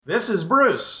This is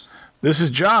Bruce. This is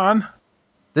John.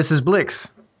 This is Blix.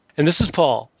 And this is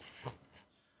Paul.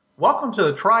 Welcome to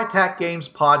the TriTac Games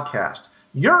Podcast,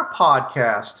 your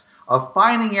podcast of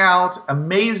finding out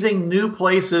amazing new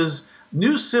places,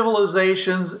 new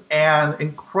civilizations, and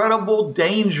incredible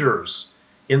dangers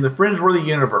in the Fringeworthy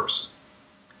universe.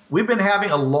 We've been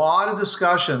having a lot of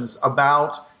discussions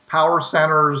about power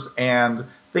centers and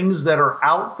things that are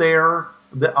out there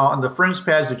on the fringe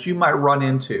paths that you might run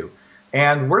into.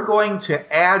 And we're going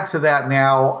to add to that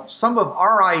now some of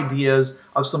our ideas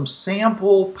of some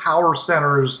sample power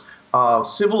centers,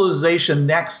 civilization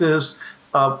nexus,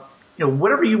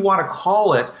 whatever you want to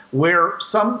call it, where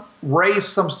some race,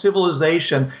 some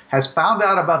civilization has found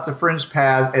out about the fringe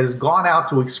paths and has gone out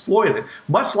to exploit it,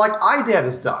 much like IDET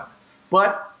has done,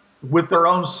 but with their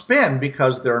own spin,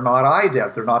 because they're not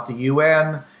IDET, they're not the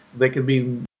UN, they can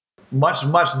be much,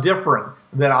 much different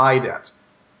than IDET.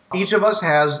 Each of us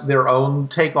has their own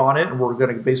take on it, and we're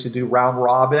going to basically do round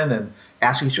robin and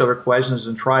ask each other questions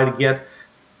and try to get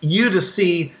you to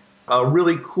see a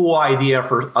really cool idea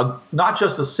for not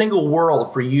just a single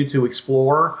world for you to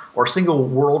explore or a single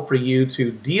world for you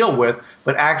to deal with,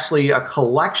 but actually a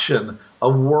collection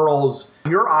of worlds.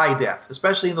 Your IDET,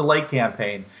 especially in the late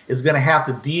campaign, is going to have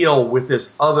to deal with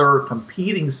this other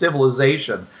competing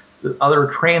civilization, the other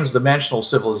transdimensional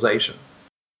civilization.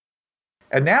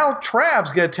 And now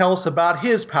Trav's going to tell us about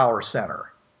his power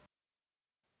center.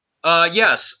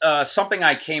 Yes, something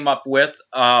I came up with.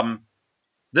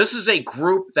 This is a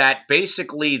group that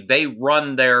basically they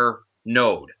run their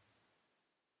node.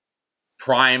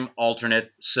 Prime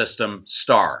Alternate System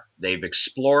Star. They've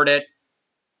explored it.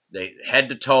 They head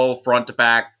to toe, front to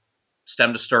back,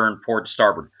 stem to stern, port to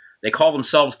starboard. They call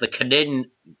themselves the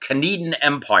Kenedin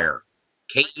Empire.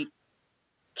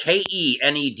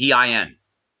 Kenedin.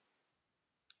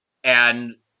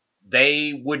 And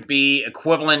they would be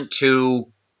equivalent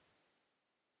to,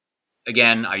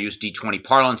 again, I use D20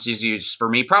 parlance, is for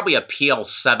me, probably a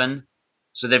PL7.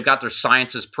 So they've got their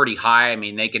sciences pretty high. I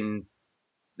mean,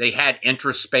 they had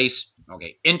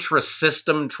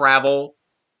intra-system travel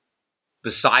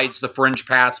besides the fringe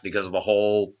paths because of the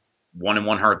whole 1 in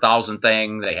 100,000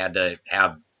 thing. They had to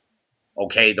have,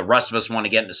 the rest of us want to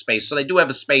get into space. So they do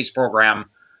have a space program.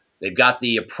 They've got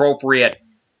the appropriate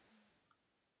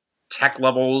tech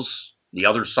levels. The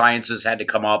other sciences had to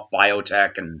come up,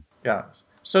 biotech and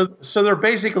So they're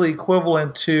basically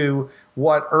equivalent to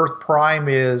what Earth Prime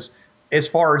is as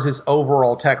far as its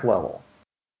overall tech level.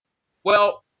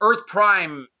 Well, Earth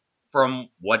Prime, from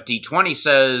what D20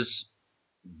 says,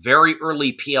 very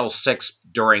early PL6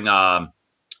 during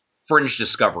Fringe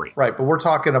Discovery. Right, but we're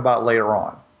talking about later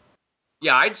on.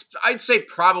 Yeah, I'd say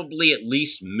probably at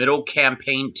least middle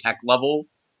campaign tech level.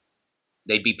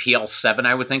 They'd be PL7,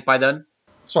 I would think, by then.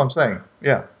 That's what I'm saying,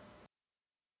 yeah.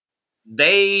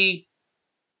 They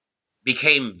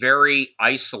became very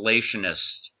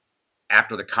isolationist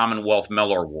after the Commonwealth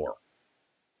Mellor War.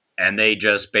 And they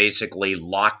just basically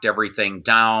locked everything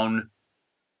down,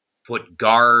 put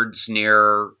guards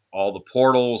near all the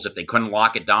portals. If they couldn't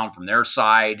lock it down from their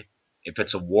side, if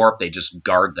it's a warp, they just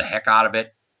guard the heck out of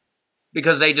it.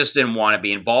 Because they just didn't want to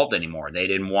be involved anymore. They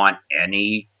didn't want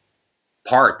any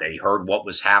part. They heard what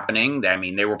was happening. I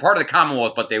mean, they were part of the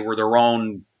Commonwealth, but they were their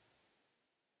own,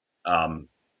 power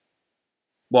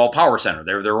center.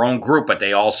 They were their own group, but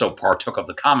they also partook of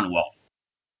the Commonwealth.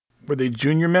 Were they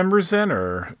junior members then,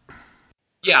 or?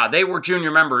 Yeah, they were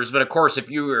junior members, but of course, if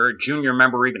you were a junior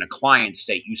member, even a client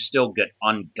state, you still get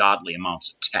ungodly amounts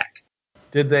of tech.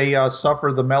 Did they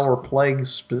suffer the Mellor Plague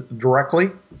directly?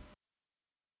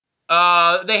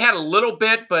 They had a little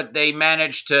bit, but they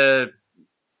managed to,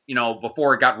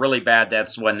 before it got really bad,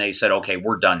 that's when they said, okay,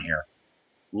 we're done here.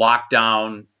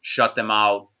 Lockdown, shut them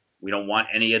out. We don't want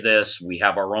any of this. We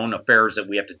have our own affairs that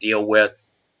we have to deal with.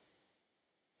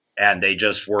 And they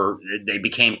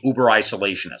became uber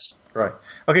isolationist. Right.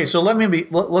 Okay, so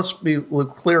let's be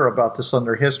clear about this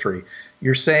under history.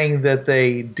 You're saying that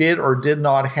they did or did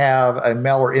not have a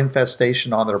Mellor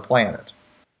infestation on their planet.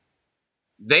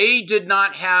 They did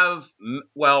not have,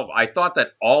 I thought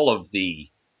that all of the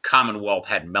Commonwealth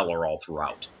had Mellor all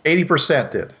throughout.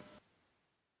 80% did.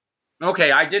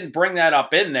 Okay, I didn't bring that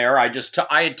up in there. I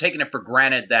had taken it for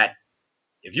granted that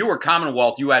if you were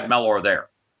Commonwealth, you had Mellor there.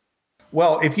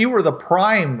 Well, if you were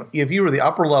the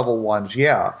upper level ones,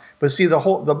 yeah. But see,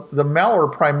 the Mellor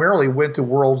primarily went to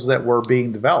worlds that were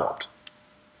being developed.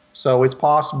 So it's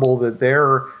possible that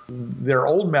their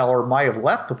old Mellor might have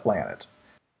left the planet.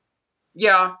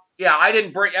 Yeah, I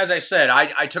didn't bring, as I said,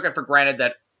 I took it for granted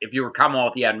that if you were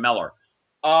Commonwealth, you had Mellor.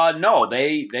 No,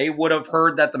 they would have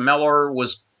heard that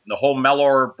the whole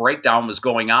Mellor breakdown was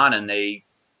going on, and they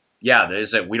Yeah, they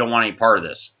said, we don't want any part of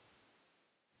this.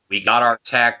 We got our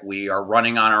tech. We are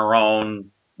running on our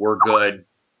own. We're good.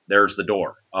 There's the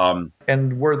door.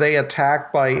 And were they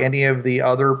attacked by any of the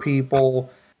other people,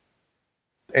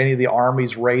 any of the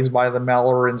armies raised by the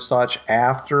Meller and such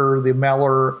after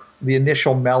the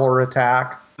initial Meller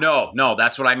attack? No,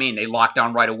 that's what I mean. They locked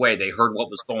down right away. They heard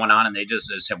what was going on, and they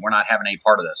just said, we're not having any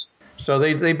part of this. So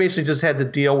they basically just had to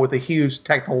deal with a huge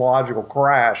technological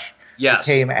crash that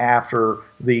came after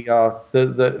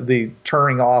the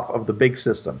turning off of the big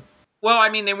system. Well, I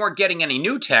mean, they weren't getting any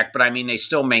new tech, but I mean, they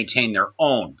still maintain their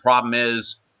own. Problem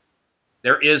is,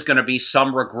 there is going to be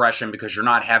some regression because you're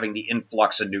not having the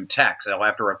influx of new tech. So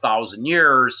after 1,000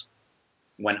 years,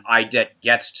 when IDET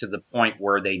gets to the point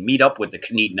where they meet up with the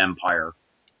Khanedan Empire,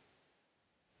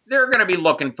 they're going to be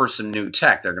looking for some new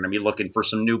tech. They're going to be looking for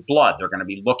some new blood. They're going to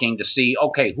be looking to see,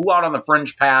 okay, who out on the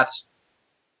fringe paths?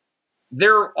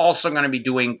 They're also going to be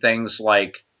doing things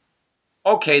like,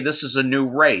 okay, this is a new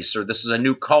race or this is a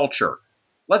new culture.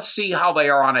 Let's see how they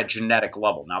are on a genetic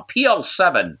level. Now,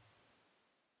 PL7,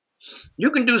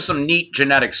 you can do some neat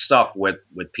genetic stuff with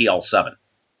PL7.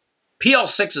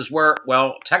 PL6 is where,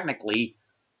 well, technically,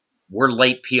 we're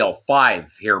late PL5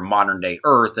 here, modern day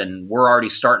Earth, and we're already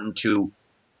starting to,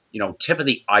 tip of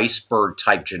the iceberg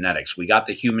type genetics. We got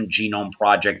the Human Genome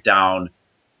Project down.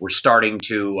 We're starting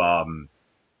to,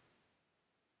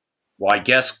 I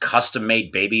guess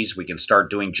custom-made babies. We can start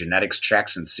doing genetics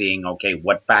checks and seeing, okay,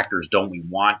 what factors don't we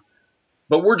want?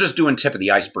 But we're just doing tip of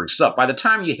the iceberg stuff. By the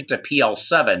time you hit to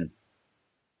PL7,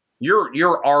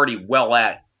 you're already well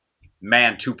at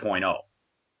man 2.0.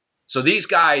 So these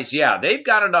guys, yeah, they've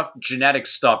got enough genetic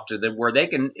stuff where they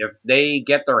can, if they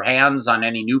get their hands on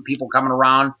any new people coming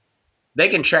around, they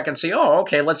can check and see, oh,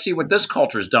 okay, let's see what this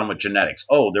culture's done with genetics.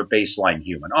 Oh, they're baseline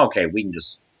human. Okay, we can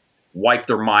just wipe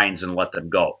their minds and let them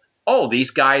go. Oh,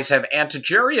 these guys have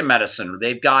antigeria medicine, or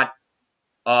they've got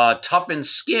toughened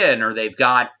skin, or they've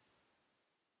got,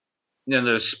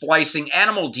 they're splicing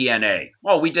animal DNA.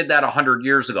 Oh, we did that 100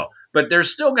 years ago. But they're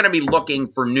still going to be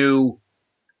looking for new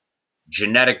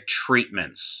genetic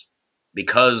treatments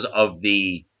because of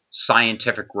the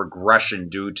scientific regression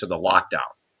due to the lockdown.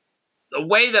 The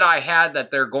way that I had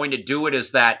that they're going to do it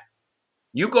is that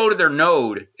you go to their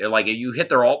node, like you hit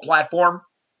their alt platform,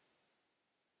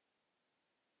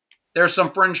 there's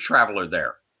some fringe traveler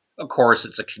there. Of course,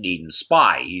 it's a Khanedan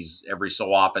spy. He's every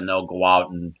so often they'll go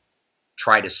out and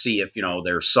try to see if,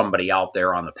 there's somebody out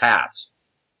there on the paths.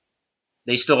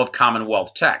 They still have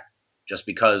Commonwealth tech. Just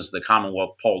because the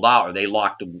Commonwealth pulled out or they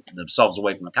locked themselves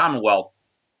away from the Commonwealth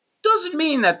doesn't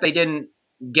mean that they didn't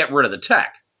get rid of the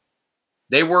tech.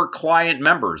 They were client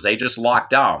members. They just locked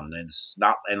down. It's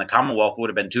not, and the Commonwealth would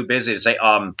have been too busy to say,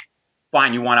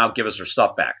 fine, you want out, give us our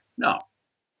stuff back. No.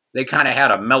 They kind of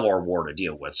had a Mellor war to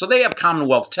deal with. So they have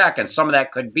Commonwealth tech, and some of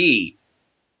that could be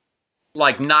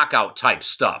like knockout type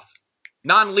stuff.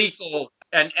 Non-lethal,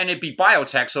 and it'd be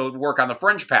biotech, so it would work on the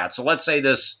fringe path. So let's say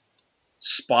this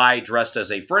spy dressed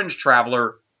as a fringe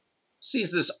traveler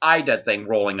sees this IDET thing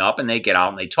rolling up, and they get out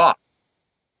and they talk.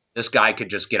 This guy could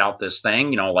just get out this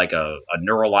thing, like a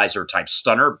neuralizer type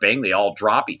stunner. Bing, they all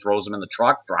drop. He throws them in the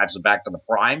truck, drives them back to the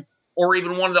Prime, or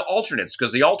even one of the alternates,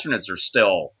 because the alternates are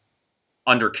still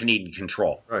under Khanedan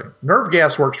control. Right. Nerve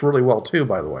gas works really well, too,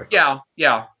 by the way. Yeah.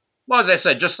 Well, as I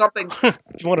said, just something...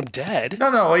 You want them dead?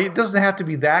 No, it doesn't have to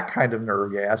be that kind of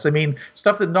nerve gas. I mean,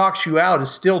 stuff that knocks you out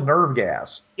is still nerve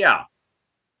gas. Yeah.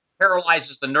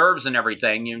 Paralyzes the nerves and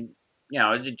everything.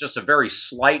 Just a very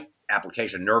slight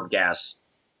application, nerve gas.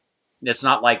 It's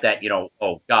not like that,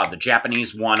 oh, God, the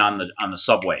Japanese one on the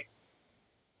subway.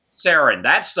 Sarin,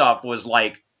 that stuff was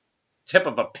like tip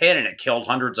of a pin and it killed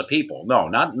hundreds of people. No,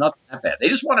 not that bad. They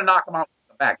just want to knock them out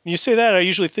the back. You say that, I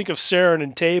usually think of Sarin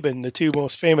and Tabin, the two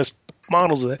most famous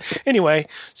models of that. Anyway,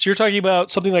 so you're talking about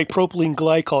something like propylene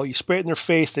glycol. You spray it in their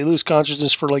face, they lose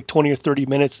consciousness for like 20 or 30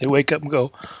 minutes. They wake up and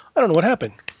go, I don't know what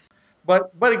happened.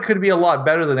 But it could be a lot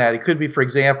better than that. It could be, for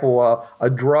example, a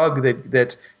drug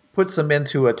that puts them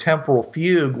into a temporal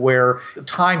fugue where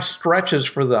time stretches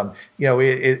for them.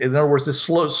 In other words, this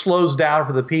slows down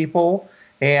for the people,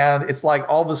 and it's like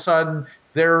all of a sudden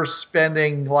they're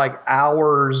spending like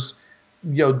hours,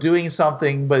 doing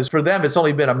something, but for them it's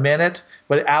only been a minute,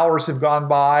 but hours have gone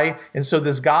by, and so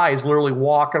this guy is literally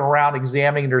walking around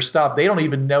examining their stuff. They don't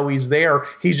even know he's there.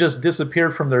 He's just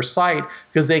disappeared from their sight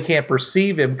because they can't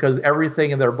perceive him because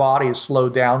everything in their body is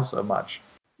slowed down so much.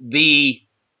 The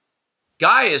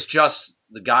guy is just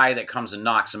the guy that comes and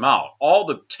knocks him out. All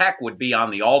the tech would be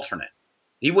on the alternate.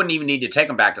 He wouldn't even need to take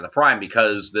him back to the Prime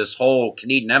because this whole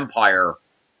Khanedan Empire,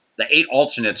 the 8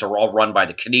 alternates are all run by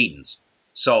the Khanedans.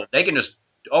 So they can just,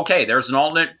 okay, there's an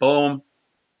alternate, boom.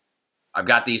 I've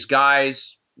got these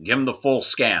guys, give them the full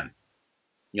scan.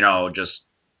 Just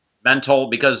mental,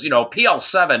 because,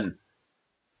 PL7,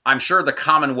 I'm sure the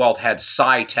Commonwealth had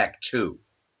SciTech too.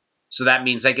 So that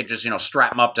means they could just,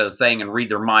 strap them up to the thing and read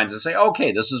their minds and say,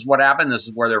 okay, this is what happened. This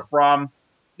is where they're from.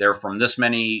 They're from this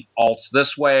many alts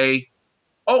this way.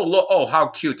 Oh, look, how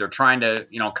cute. They're trying to,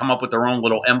 come up with their own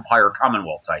little empire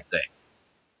Commonwealth type thing.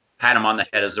 Pat them on the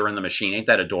head as they're in the machine. Ain't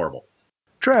that adorable?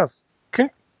 Trev, can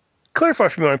you clarify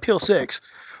for me on PL6?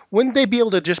 Wouldn't they be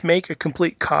able to just make a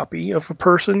complete copy of a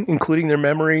person, including their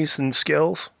memories and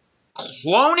skills?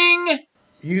 Cloning?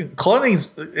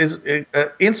 Cloning is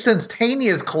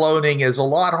instantaneous cloning is a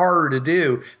lot harder to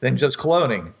do than just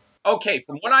cloning. Okay,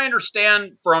 from what I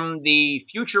understand from the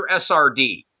future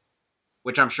SRD,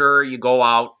 which I'm sure you go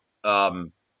out,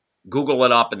 Google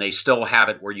it up, and they still have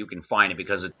it where you can find it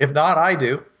because if not, I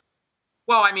do.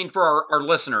 Well, I mean, for our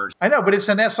listeners. I know, but it's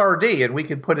an SRD, and we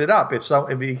can put it up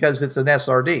because it's an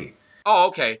SRD. Oh,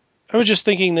 okay. I was just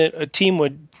thinking that a team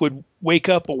would wake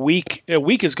up a week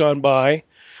has gone by,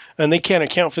 and they can't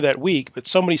account for that week, but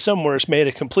somebody somewhere has made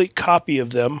a complete copy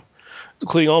of them,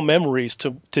 including all memories,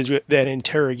 to then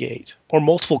interrogate, or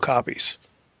multiple copies.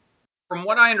 From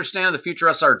what I understand of the future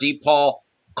SRD, Paul,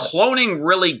 cloning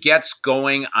really gets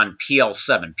going on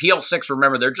PL7. PL6,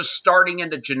 remember, they're just starting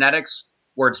into genetics,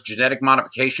 where it's genetic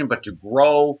modification, but to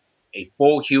grow a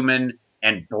full human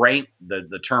and brain,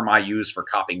 the term I use for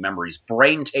copying memories,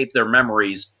 brain tape their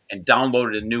memories and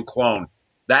download a new clone,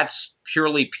 that's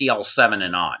purely PL7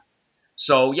 and on.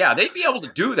 So, yeah, they'd be able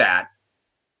to do that.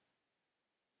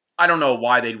 I don't know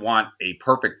why they'd want a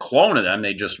perfect clone of them.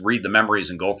 They just read the memories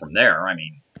and go from there. I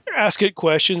mean, ask it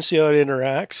questions, see how it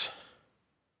interacts.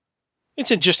 It's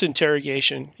just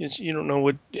interrogation. You don't know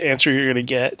what answer you're going to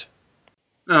get.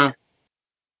 Yeah.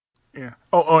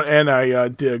 Oh, and I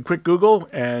did a quick Google,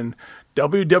 and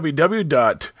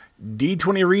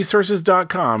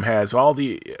www.d20resources.com has all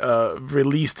the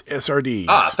released SRDs.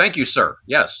 Ah, thank you, sir.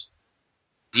 Yes.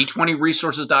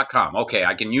 d20resources.com. Okay,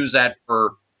 I can use that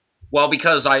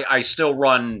because I still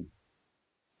run,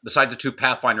 besides the 2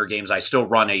 Pathfinder games, I still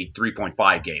run a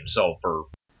 3.5 game. So for...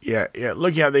 Yeah.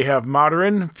 Looking at, they have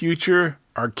Modern, Future,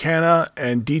 Arcana,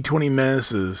 and D20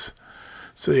 Menaces.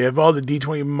 So you have all the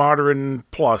D20 Modern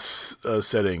Plus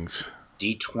settings.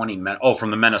 D20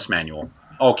 from the Menace manual.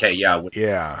 Okay, yeah.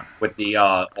 With the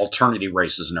alternative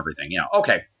races and everything. Yeah,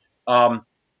 okay.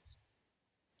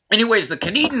 Anyways, the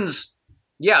Khaneetans,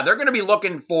 they're going to be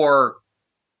looking for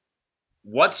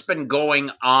what's been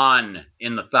going on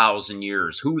in the 1,000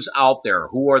 years. Who's out there?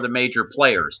 Who are the major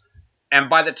players? And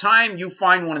by the time you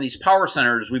find one of these power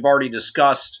centers, we've already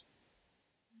discussed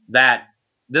that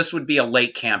this would be a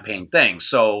late campaign thing.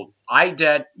 So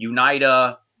IDET,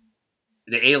 UNITA,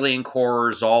 the Alien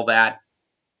Corps, all that,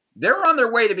 they're on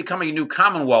their way to becoming a new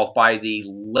Commonwealth by the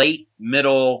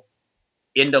middle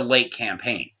into late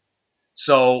campaign.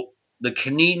 So the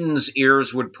Khaneetans'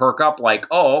 ears would perk up like,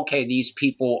 oh, okay, these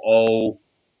people owe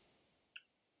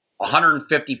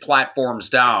 150 platforms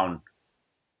down.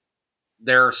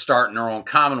 They're starting their own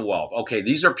Commonwealth. Okay,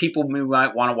 these are people we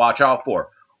might want to watch out for.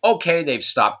 Okay, they've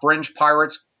stopped fringe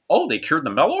pirates. Oh, they cured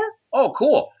the Melor? Oh,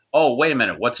 cool. Oh, wait a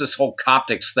minute. What's this whole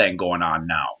Coptics thing going on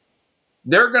now?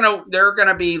 They're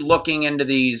gonna be looking into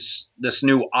this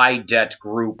new IDET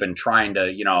group and trying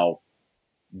to,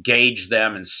 gauge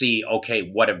them and see, okay,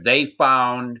 what have they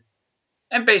found?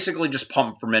 And basically just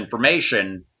pump from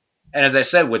information. And as I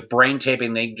said, with brain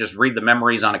taping, they just read the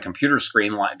memories on a computer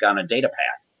screen like on a data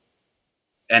pad.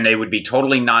 And they would be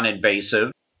totally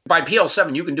non-invasive. By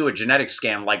PL7, you can do a genetic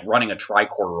scan like running a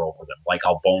tricorder over them, like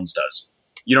how Bones does.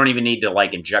 You don't even need to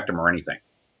inject them or anything.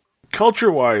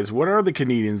 Culture-wise, what are the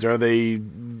Khaneetans? Are they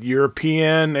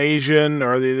European, Asian,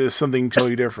 or are they something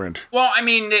totally different? Well, I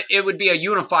mean, it would be a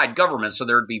unified government, so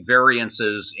there would be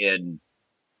variances in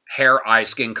hair, eye,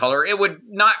 skin color. It would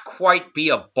not quite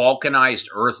be a balkanized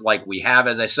Earth like we have.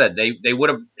 As I said, they would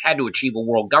have had to achieve a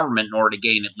world government in order to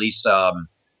gain at least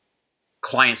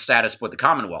client status with the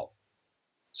Commonwealth.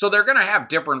 So they're going to have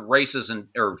different races I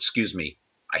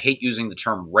hate using the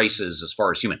term races as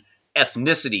far as human,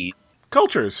 ethnicities.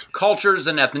 Cultures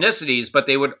and ethnicities, but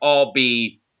it would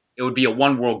be a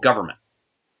one world government.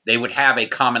 They would have a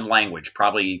common language,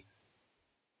 probably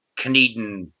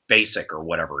Khaneetan Basic or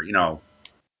whatever,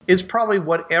 It's probably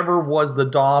whatever was the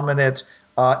dominant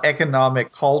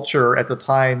economic culture at the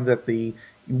time that the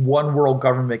one world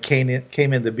government came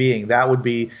into being. That would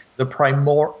be the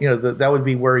that would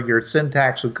be where your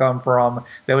syntax would come from.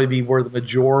 That would be where the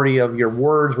majority of your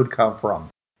words would come from.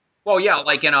 Well, yeah,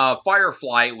 like in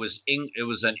Firefly, it was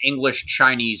an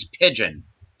English-Chinese pidgin.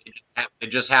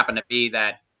 It just happened to be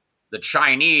that The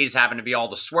Chinese happened to be all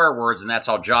the swear words, and that's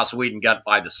how Joss Whedon got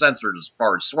by the censors as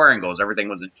far as swearing goes. Everything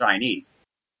was in Chinese.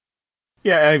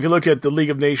 Yeah, and if you look at the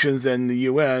League of Nations and the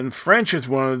UN, French is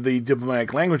one of the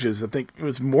diplomatic languages. I think it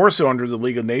was more so under the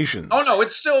League of Nations. Oh, no,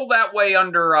 it's still that way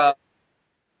under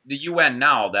the UN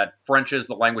now, that French is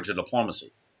the language of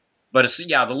diplomacy. But,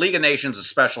 the League of Nations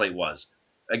especially was.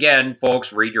 Again,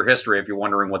 folks, read your history if you're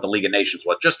wondering what the League of Nations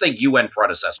was. Just think UN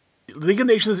predecessor. The League of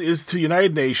Nations is to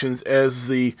United Nations as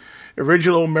the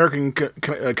original American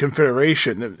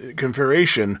Confederation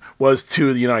was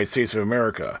to the United States of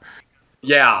America.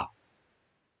 Yeah.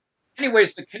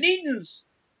 Anyways, the Canadians,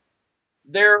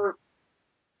 they're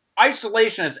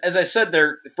isolationists, as I said,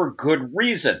 they're for good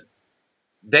reason.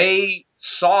 They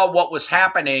saw what was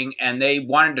happening and they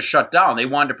wanted to shut down. They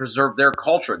wanted to preserve their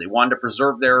culture. They wanted to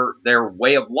preserve their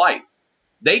way of life.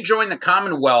 They joined the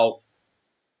Commonwealth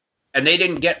and they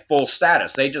didn't get full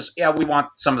status. They just, we want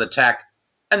some of the tech.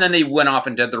 And then they went off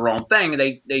and did their own thing.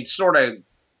 They sort of,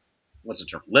 what's the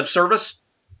term, lip service?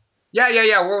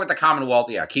 Yeah, we're with the Commonwealth.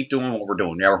 Yeah, keep doing what we're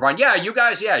doing. Yeah, we're fine. Yeah, you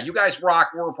guys rock.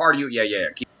 We're a part of you. Yeah.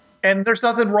 And there's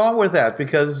nothing wrong with that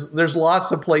because there's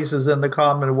lots of places in the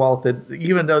Commonwealth that,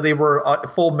 even though they were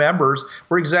full members,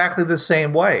 were exactly the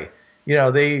same way.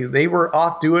 They were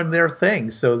off doing their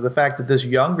thing. So the fact that this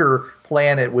younger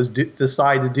planet was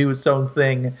decide to do its own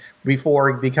thing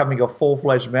before becoming a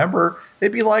full-fledged member,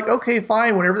 they'd be like, okay,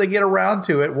 fine. Whenever they get around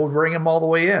to it, we'll bring them all the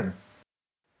way in.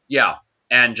 Yeah.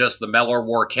 And just the Mellor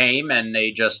War came and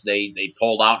they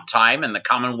pulled out in time, and the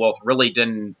Commonwealth really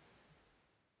didn't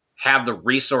have the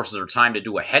resources or time to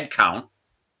do a head count.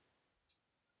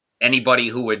 Anybody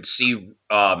who would see,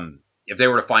 if they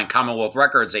were to find Commonwealth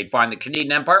records, they'd find the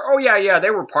Canadian Empire. Oh, yeah,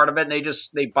 they were part of it, and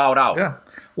they bowed out. Yeah.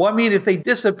 Well, I mean, if they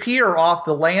disappear off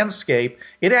the landscape,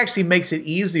 it actually makes it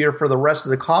easier for the rest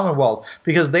of the Commonwealth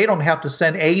because they don't have to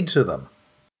send aid to them.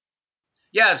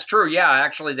 Yeah, it's true. Yeah,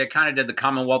 actually, they kind of did the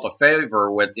Commonwealth a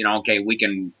favor with, we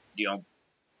can,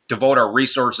 devote our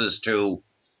resources to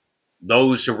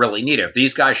those who really need it. If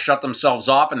these guys shut themselves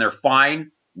off and they're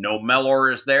fine, no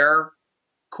Mellor is there,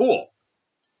 cool.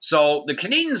 So the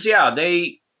Canadians,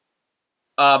 I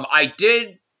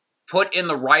did put in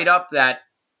the write-up that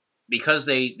because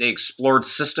they explored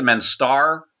System and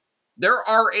Star, there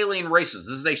are alien races.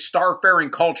 This is a star-faring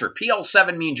culture.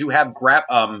 PL7 means you have,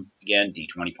 again,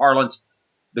 D20 parlance,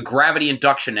 the gravity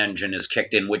induction engine is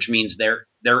kicked in, which means there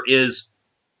is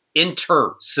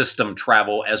inter-system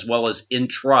travel as well as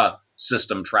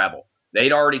intra-system travel.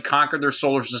 They'd already conquered their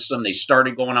solar system. They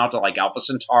started going out to like Alpha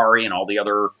Centauri and all the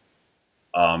other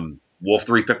Wolf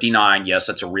 359. Yes,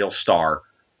 it's a real star.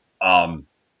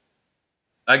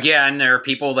 Again, there are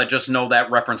people that just know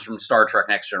that reference from Star Trek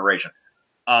Next Generation.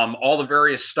 All the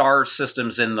various star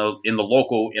systems in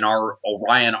our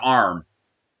Orion arm,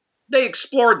 they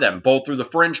explored them both through the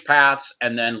fringe paths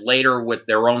and then later with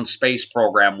their own space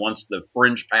program once the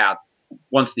fringe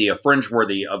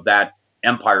worthy of that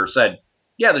empire said,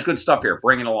 yeah, there's good stuff here,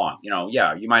 bring it along.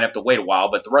 You might have to wait a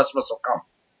while, but the rest of us will come.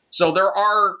 So there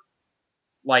are,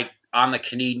 like, on the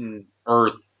Canadian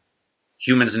Earth,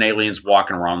 humans and aliens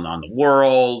walking around on the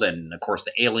world, and of course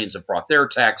the aliens have brought their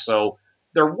tech, so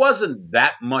there wasn't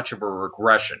that much of a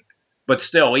regression. But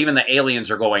still, even the aliens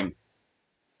are going,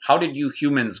 how did you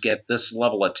humans get this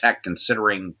level of tech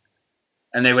considering?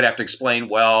 And they would have to explain,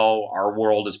 well, our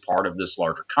world is part of this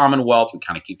larger Commonwealth. We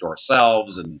kind of keep to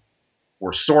ourselves, and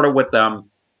we're sort of with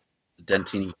them.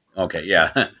 Dentini. Okay,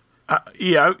 yeah. I'm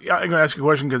going to ask you a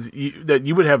question because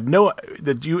you would have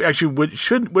you actually would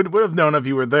have known if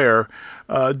you were there.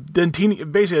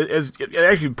 Dentini,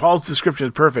 basically, Paul's description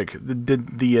is perfect. The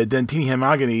Dentini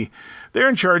Hemogony, they're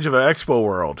in charge of an expo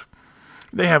world.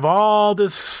 They have all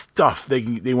this stuff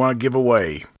they want to give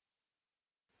away.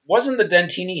 Wasn't the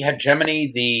Dentini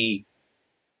Hegemony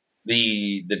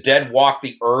the dead walk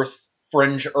the earth,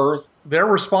 fringe earth? They're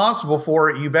responsible for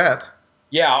it, you bet.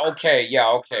 Yeah,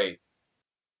 okay.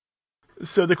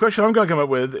 So the question I'm going to come up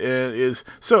with is,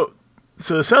 so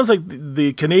it sounds like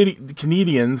the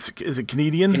Canadians, is it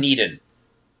Canadian?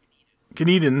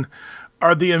 Canadian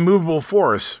are the immovable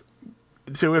force.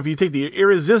 So if you take the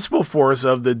irresistible force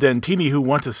of the Dentini who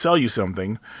want to sell you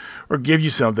something or give you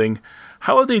something,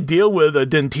 how would they deal with a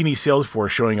Dentini sales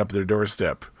force showing up at their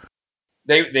doorstep?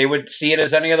 They would see it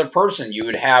as any other person. You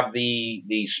would have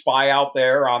the spy out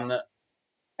there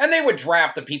and they would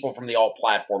draft the people from the alt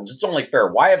platforms. It's only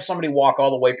fair. Why have somebody walk all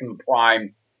the way from the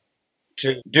Prime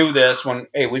to do this when,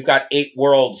 hey, we've got 8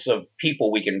 worlds of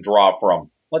people we can draw from?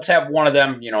 Let's have one of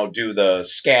them, do the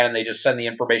scan and they just send the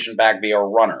information back via a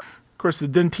runner. Of course, the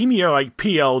Dentini are like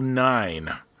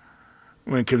PL9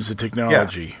 when it comes to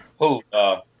technology. Yeah. Who?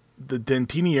 the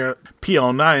Dentina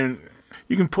PL9,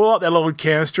 you can pull out that little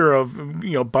canister of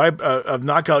of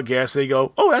knockout gas. They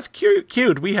go, oh, that's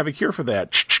cute. We have a cure for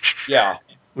that. Yeah.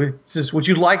 Would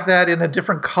you like that in a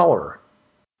different color?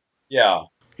 Yeah.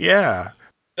 Yeah.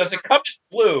 Does it come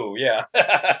in blue? Yeah.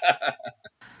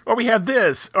 Or we have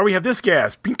this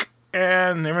gas. Pink.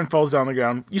 And everyone falls down the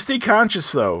ground. You stay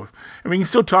conscious, though. I mean, you can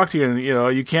still talk to you, and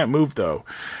you can't move, though.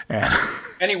 And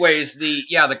anyways, the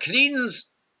Canadians,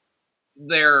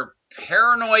 they're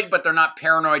paranoid, but they're not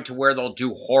paranoid to where they'll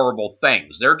do horrible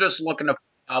things. They're just looking to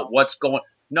find out what's going.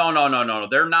 No.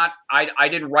 They're not. I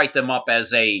didn't write them up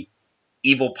as a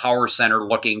evil power center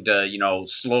looking to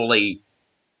slowly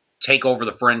take over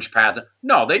the fringe paths.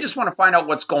 No, they just want to find out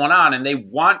what's going on, and they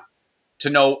want to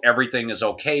know everything is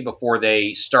okay before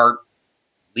they start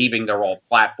leaving their old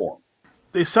platform.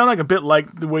 They sound like a bit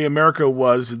like the way America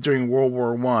was during World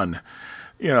War I.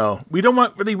 We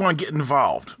don't really want to get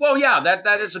involved. Well, yeah,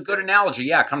 that is a good analogy.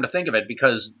 Yeah, come to think of it,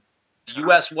 because the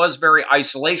U.S. was very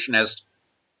isolationist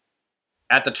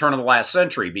at the turn of the last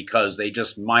century because they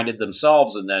just minded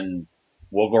themselves, and then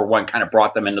World War I kind of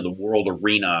brought them into the world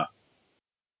arena.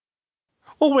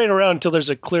 We'll wait around until there's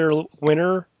a clear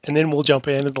winner, and then we'll jump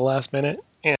in at the last minute.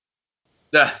 And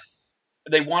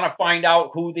they want to find out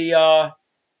who the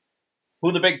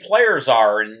big players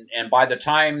are, and by the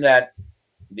time that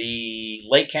the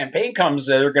late campaign comes,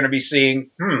 they're going to be seeing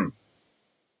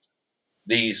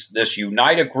this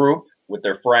united group with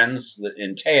their friends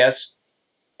in Teus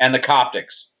and the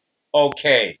Coptics.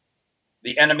 Okay,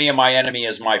 the enemy of my enemy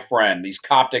is my friend. These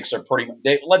Coptics are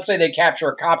let's say they capture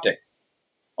a Coptic.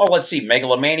 Oh, let's see,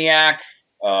 megalomaniac,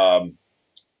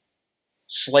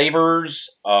 slavers,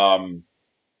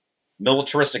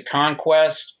 militaristic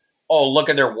conquest. Oh, look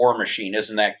at their war machine.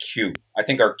 Isn't that cute? I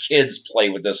think our kids play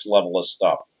with this level of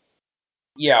stuff.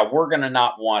 Yeah, we're going to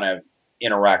not want to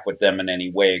interact with them in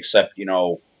any way except,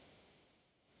 lethal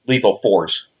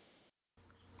force.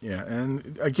 Yeah,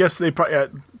 and I guess they probably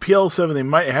at PL7 they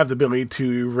might have the ability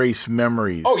to erase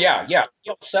memories. Oh yeah.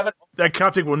 PL7. That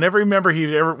Coptic will never remember he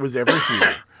was ever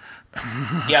here.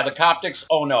 Yeah, the Coptics.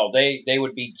 Oh no, they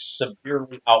would be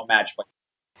severely outmatched.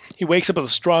 He wakes up with a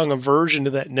strong aversion to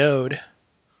that node.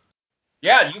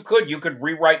 Yeah, you could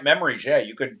rewrite memories. Yeah,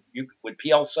 you could with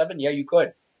PL7. Yeah, you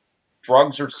could.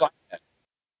 Drugs or something.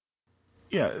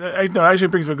 Yeah, no, actually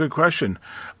brings up a good question.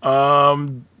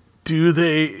 Do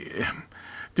they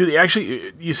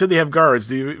actually? You said they have guards.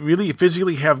 Do you really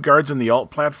physically have guards on the alt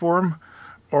platform,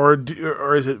 or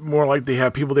is it more like they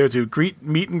have people there to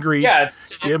meet and greet? Yeah,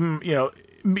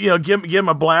 give them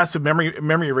a blast of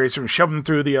memory eraser and shove them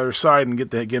through the other side and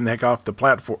get them the heck off the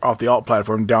platform, off the alt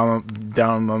platform,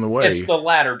 down on the way. It's the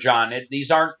latter, John.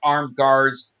 These aren't armed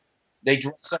guards. They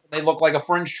dress up. They look like a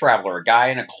fringe traveler, a guy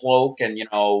in a cloak, and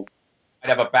might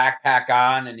have a backpack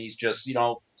on, and he's just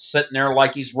sitting there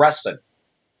like he's resting.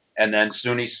 And then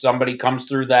soon as somebody comes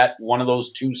through that one of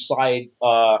those two side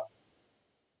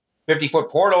 50-foot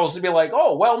portals, they'd be like,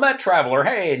 "Oh, well met, traveler.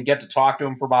 Hey," and get to talk to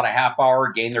them for about a half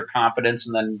hour, gain their confidence,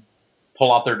 and then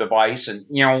pull out their device, and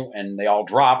and they all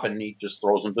drop, and he just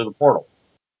throws them through the portal.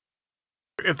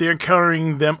 If they're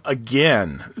encountering them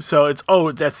again, so it's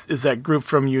is that group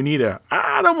from UNITA.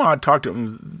 I don't want to talk to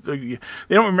them. They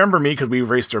don't remember me because we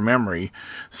erased their memory.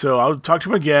 So I'll talk to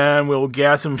them again. We'll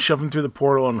gas them, shove them through the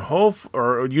portal, and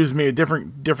or use maybe a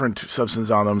different substance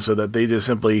on them so that they just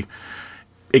simply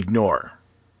ignore.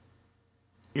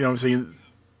 You know what I'm saying?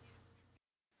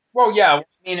 Well, yeah. I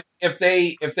mean, if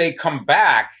they come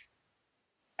back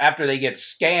after they get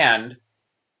scanned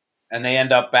and they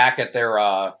end up back at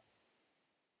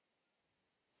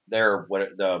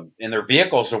in their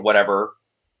vehicles or whatever,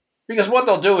 because what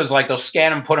they'll do is they'll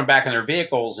scan them, put them back in their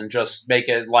vehicles, and just make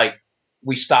it like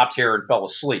we stopped here and fell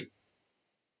asleep.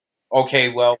 Okay,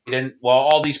 well we didn't. Well,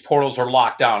 all these portals are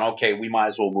locked down. Okay, we might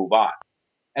as well move on,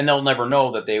 and they'll never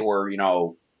know that they were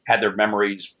had their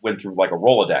memories went through like a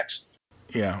Rolodex.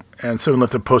 Yeah, and someone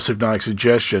left a post-hypnotic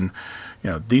suggestion.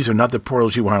 These are not the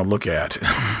portals you want to look at.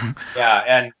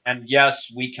 Yeah, and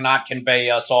yes, we cannot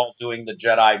convey us all doing the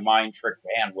Jedi mind trick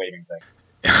hand waving thing.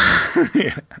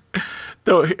 Yeah.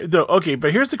 Though, okay,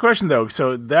 but here's the question though.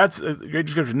 So that's a great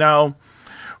description. Now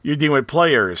you're dealing with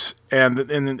players,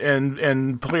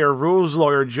 and player rules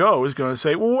lawyer Joe is going to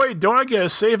say, "Well, wait, don't I get a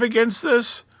save against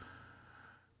this?"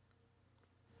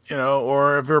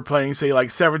 Or if we're playing, say,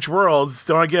 like Savage Worlds,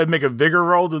 don't I get to make a vigor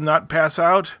roll to not pass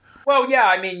out? Well, yeah,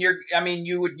 I mean,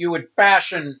 you would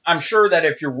fashion. I'm sure that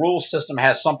if your rule system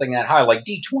has something that high, like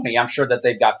D20, I'm sure that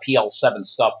they've got PL7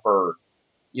 stuff for,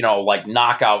 like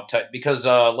knockout type. Because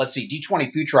let's see,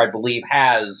 D20 Future, I believe,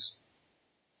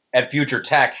 at Future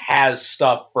Tech has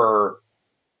stuff for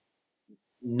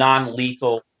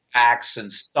non-lethal attacks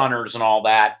and stunners and all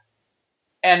that.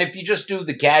 And if you just do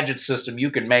the gadget system,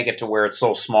 you can make it to where it's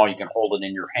so small you can hold it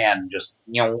in your hand and just,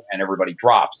 and everybody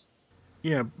drops.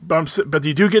 Yeah, but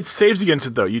you do get saves against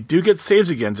it, though. You do get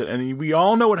saves against it, and we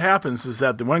all know what happens is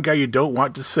that the one guy you don't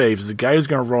want to save is the guy who's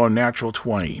going to roll a natural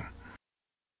 20.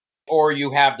 Or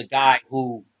you have the guy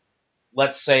who,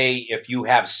 let's say if you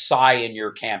have Psy in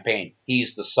your campaign,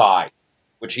 he's the Psy,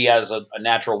 which he has a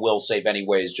natural will save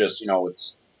anyways, just,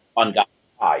 it's ungodly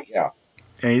high, yeah.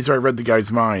 And he's already read the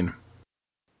guy's mind.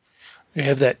 You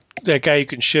have that guy you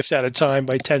can shift out of time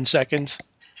by 10 seconds.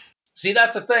 See,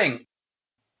 that's the thing.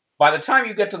 By the time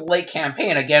you get to the late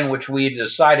campaign, again, which we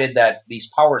decided that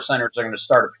these power centers are going to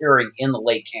start appearing in the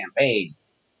late campaign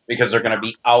because they're going to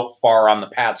be out far on the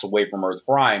paths away from Earth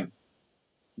Prime,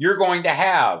 you're going to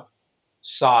have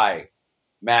Psi,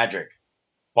 magic,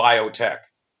 biotech,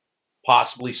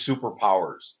 possibly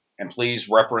superpowers. And please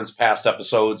reference past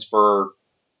episodes for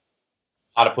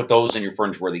how to put those in your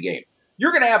fringe-worthy game.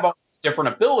 You're going to have all these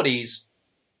different abilities,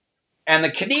 and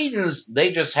the Canadians,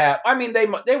 they just have,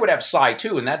 they would have Psi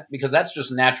too, and that because that's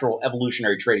just natural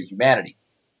evolutionary trait of humanity.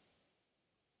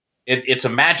 It's a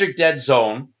magic dead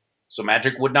zone, so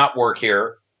magic would not work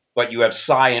here, but you have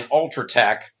Psi and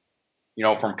Ultratech,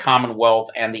 from Commonwealth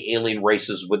and the alien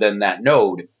races within that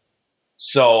node.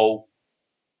 So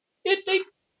they'd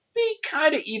be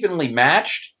kind of evenly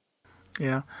matched.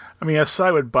 Yeah. A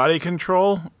Psi with body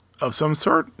control of some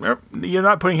sort, you're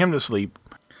not putting him to sleep.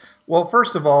 Well,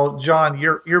 first of all, John,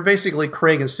 you're basically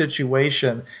creating a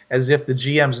situation as if the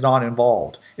GM's not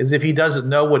involved, as if he doesn't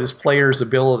know what his players'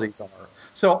 abilities are.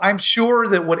 So I'm sure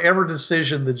that whatever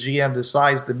decision the GM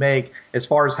decides to make as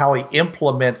far as how he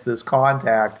implements this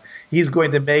contact, he's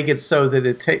going to make it so that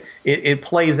it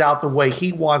plays out the way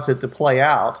he wants it to play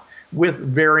out, with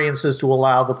variances to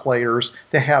allow the players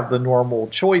to have the normal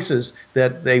choices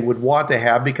that they would want to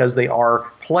have because they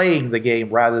are playing the game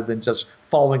rather than just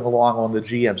following along on the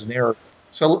GM's narrative.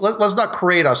 So let's not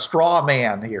create a straw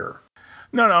man here.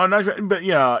 No, not, but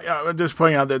yeah, I'm just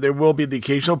pointing out that there will be the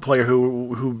occasional player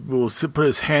who will put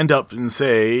his hand up and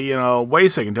say, wait a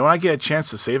second, don't I get a chance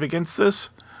to save against this?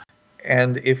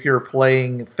 And if you're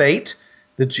playing Fate,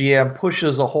 the GM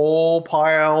pushes a whole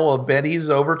pile of bennies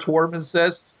over toward him and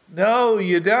says, no,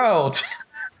 you don't.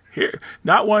 Here,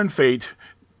 not one Fate,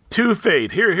 two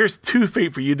Fate. Here's two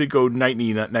Fate for you to go night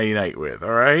with,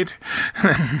 all right?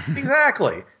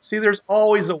 Exactly. See, there's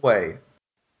always a way.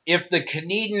 If the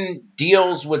Canadian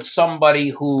deals with somebody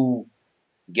who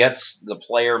the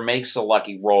player makes a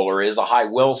lucky roll or is a high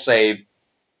will save,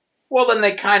 well, then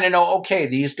they kind of know, okay,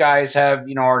 these guys are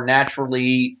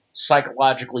naturally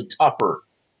psychologically tougher.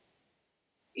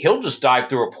 He'll just dive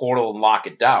through a portal and lock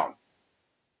it down.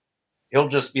 He'll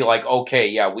just be like, okay,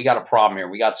 yeah, we got a problem here.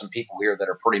 We got some people here that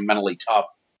are pretty mentally tough.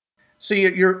 So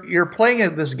you're playing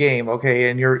at this game, okay,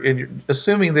 and you're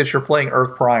assuming that you're playing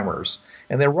Earth Primers,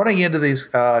 and they're running into these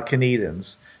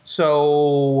Canadians.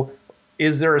 So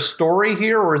is there a story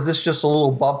here, or is this just a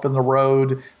little bump in the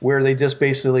road where they just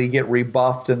basically get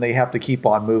rebuffed and they have to keep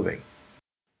on moving?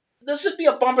 This would be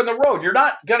a bump in the road. You're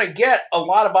not going to get a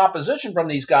lot of opposition from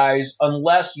these guys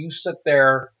unless you sit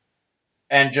there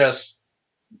and just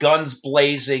guns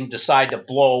blazing decide to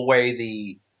blow away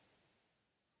the...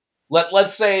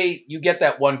 Let's say you get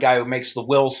that one guy who makes the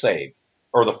will save,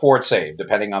 or the fort save,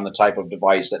 depending on the type of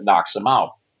device that knocks him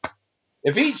out.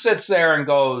 If he sits there and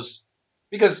goes...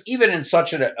 Because even in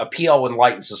such a PL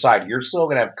enlightened society, you're still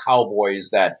going to have cowboys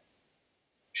that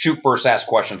shoot first, ask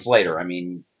questions later.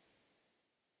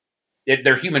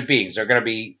 They're human beings. They're going to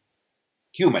be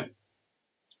human.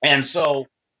 And so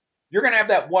you're going to have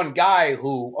that one guy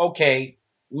who, okay,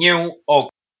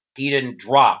 he didn't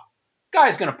drop.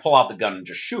 Guy's going to pull out the gun and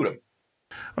just shoot him.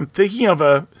 I'm thinking of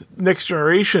a Next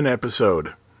Generation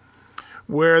episode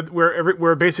where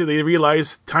basically they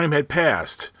realized time had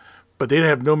passed, but they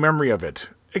have no memory of it,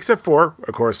 except for,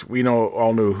 of course, we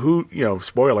all knew who,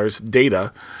 spoilers,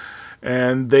 Data,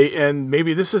 and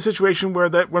maybe this is a situation where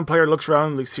that one player looks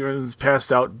around, looks here and is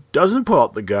passed out, doesn't pull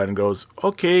out the gun, and goes,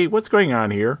 okay, what's going on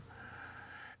here?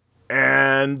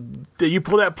 And you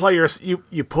pull that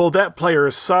player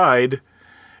aside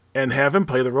and have him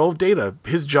play the role of Data.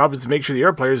 His job is to make sure the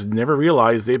other players never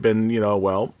realize they've been,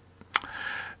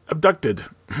 abducted.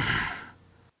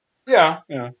 Yeah.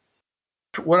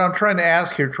 What I'm trying to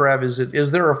ask here, Trev,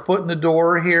 is there a foot in the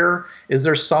door here? Is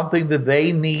there something that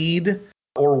they need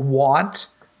or want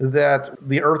that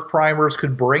the Earth Primers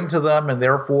could bring to them and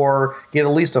therefore get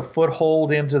at least a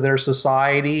foothold into their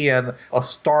society and a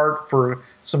start for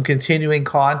some continuing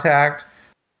contact?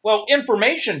 Well,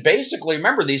 information, basically.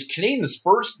 Remember, these Canadians,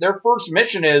 their first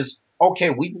mission is,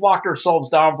 okay, we've locked ourselves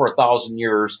down for 1,000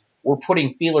 years. We're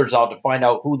putting feelers out to find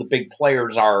out who the big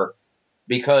players are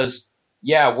because,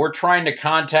 yeah, we're trying to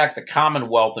contact the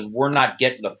Commonwealth and we're not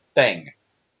getting a thing.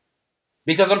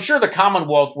 Because I'm sure the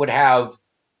Commonwealth would have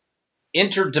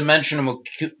interdimensional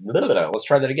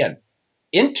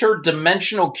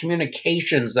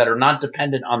communications that are not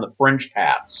dependent on the fringe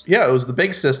paths. Yeah, it was the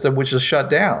big system which is shut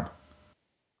down.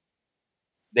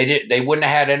 They wouldn't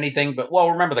have had anything but,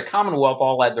 well, remember, the Commonwealth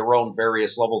all had their own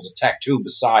various levels of tech too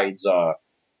besides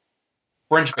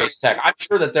fringe-based tech. I'm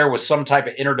sure that there was some type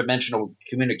of interdimensional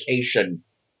communication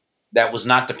that was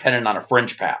not dependent on a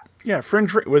fringe path. Yeah,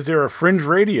 was there a fringe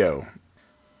radio?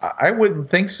 I wouldn't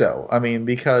think so. I mean,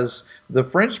 because the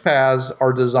fringe paths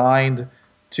are designed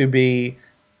to be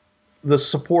the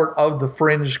support of the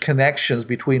fringe connections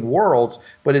between worlds,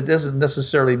 but it doesn't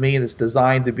necessarily mean it's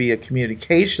designed to be a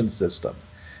communication system.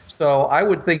 So I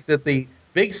would think that the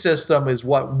big system is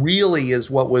what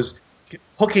was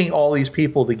hooking all these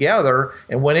people together.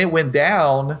 And when it went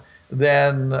down,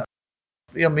 then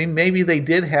maybe they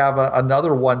did have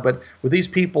another one, but with these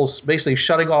people basically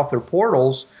shutting off their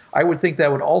portals, I would think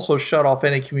that would also shut off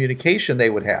any communication they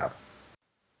would have.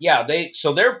 Yeah,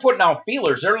 they're putting out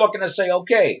feelers. They're looking to say,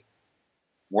 okay,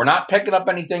 we're not picking up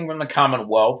anything from the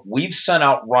Commonwealth. We've sent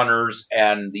out runners,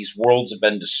 and these worlds have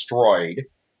been destroyed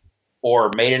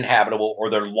or made inhabitable, or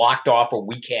they're locked off, or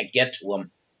we can't get to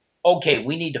them. Okay,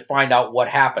 we need to find out what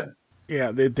happened.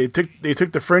 Yeah, they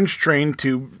took the Fringe train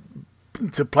to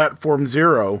Platform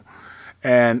Zero,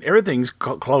 and everything's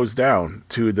closed down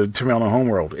to the Termelon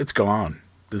homeworld. It's gone.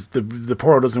 The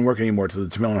portal doesn't work anymore to the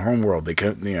Termelon homeworld. They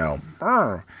can't,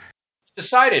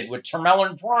 Decided with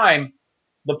Termelon Prime,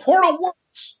 the portal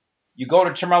works. You go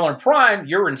to Termelon Prime,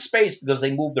 you're in space because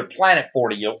they moved their planet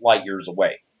 40 light years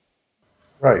away.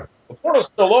 Right. The portal's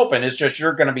still open. It's just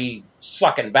you're going to be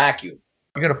sucking vacuum.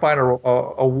 You're going to find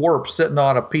a warp sitting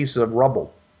on a piece of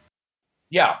rubble.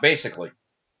 Yeah, basically.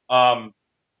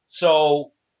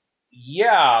 So,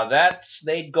 yeah,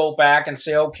 they'd go back and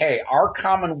say, okay, our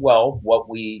Commonwealth, what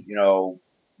we,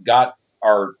 got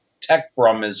our tech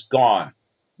from is gone.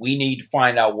 We need to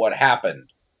find out what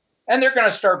happened. And they're going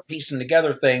to start piecing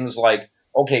together things like,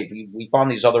 okay, we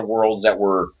found these other worlds that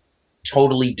were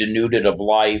totally denuded of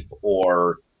life,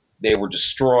 or they were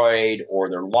destroyed, or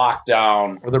they're locked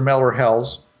down. Or they're Meller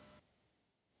Hells.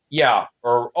 Yeah.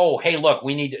 Or, oh, hey, look,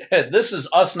 this is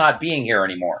us not being here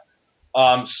anymore.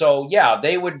 So, yeah,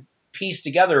 they would piece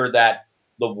together that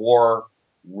the war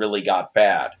really got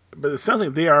bad. But it sounds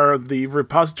like they are the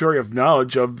repository of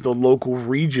knowledge of the local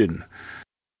region.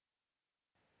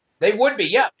 They would be,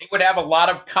 yeah. They would have a lot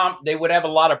of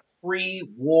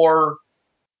pre-war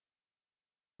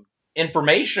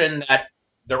information that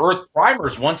the Earth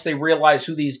primers, once they realize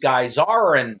who these guys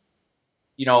are, and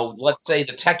let's say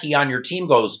the techie on your team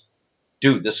goes,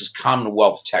 dude, this is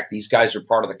Commonwealth tech. These guys are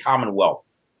part of the Commonwealth.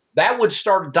 That would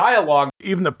start a dialogue.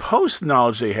 Even the post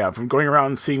knowledge they have from going around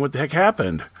and seeing what the heck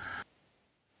happened.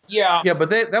 Yeah. Yeah, but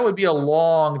that would be a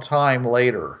long time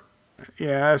later.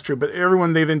 Yeah, that's true. But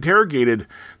everyone they've interrogated,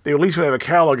 they at least would have a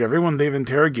catalog of everyone they've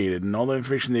interrogated and all the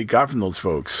information they got from those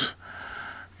folks.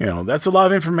 That's a lot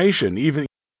of information. Even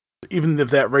if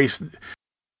that race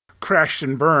crashed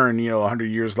and burned, 100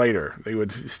 years later, they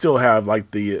would still have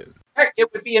it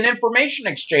would be an information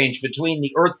exchange between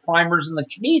the Earth primers and the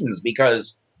Canadians,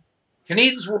 because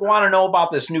Canadians would want to know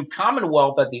about this new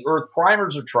Commonwealth that the Earth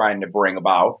primers are trying to bring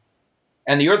about.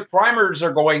 And the Earth primers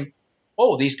are going,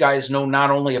 oh, these guys know not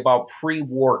only about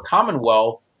pre-war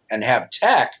Commonwealth and have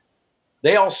tech,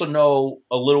 they also know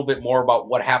a little bit more about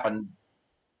what happened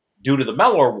due to the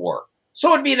Melor War.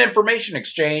 So it'd be an information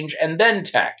exchange and then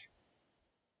tech.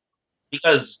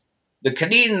 Because the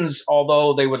Canadians,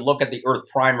 although they would look at the Earth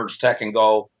primers tech and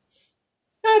go,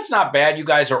 it's not bad, you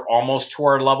guys are almost to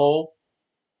our level,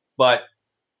 but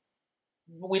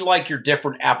we like your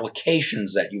different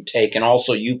applications that you take, and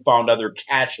also you found other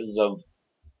caches of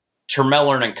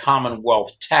Termelon and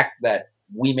Commonwealth tech that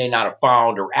we may not have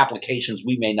found, or applications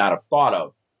we may not have thought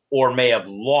of, or may have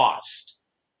lost.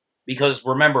 Because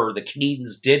remember, the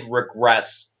Canadians did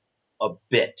regress a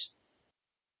bit.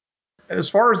 As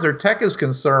far as their tech is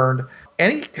concerned,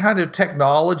 any kind of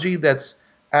technology that's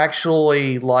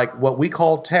actually like what we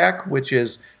call tech, which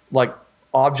is like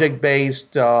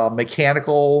object-based,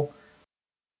 mechanical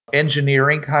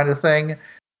engineering kind of thing,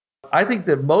 I think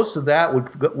that most of that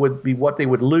would be what they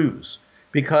would lose,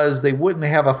 because they wouldn't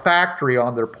have a factory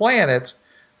on their planet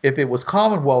if it was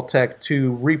Commonwealth tech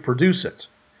to reproduce it.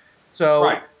 So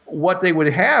right. What they would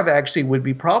have actually would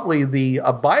be probably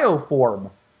a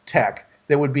bioform tech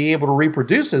that would be able to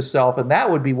reproduce itself, and that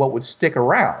would be what would stick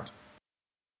around.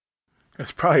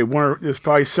 There's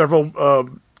probably several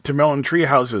Tamerlan tree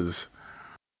houses.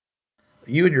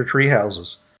 You and your tree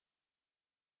houses.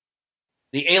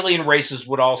 The alien races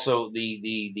would also,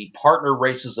 the partner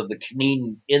races of the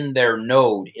Khanean in their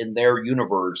node, in their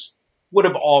universe, would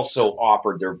have also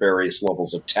offered their various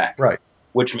levels of tech. Right.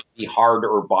 Which may be hard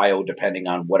or bio depending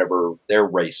on whatever their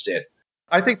race did.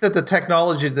 I think that the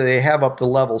technology that they have up to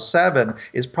level 7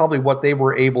 is probably what they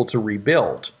were able to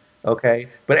rebuild. Okay.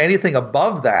 But anything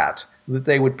above that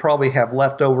they would probably have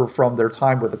left over from their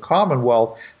time with the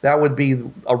Commonwealth, that would be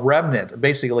a remnant,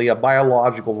 basically a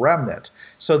biological remnant.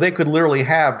 So they could literally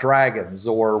have dragons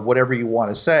or whatever you want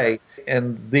to say,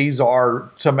 and these are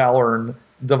Tamerlan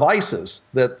devices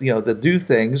that that do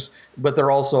things, but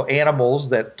they're also animals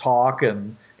that talk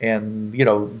and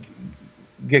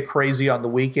get crazy on the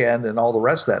weekend and all the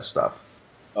rest of that stuff.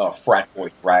 Frat boy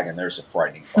dragon, there's a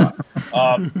frightening thought.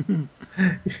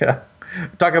 Yeah.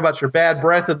 Talk about your bad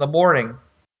breath in the morning.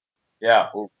 Yeah.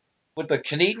 With the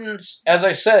Khaneans, as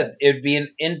I said, it'd be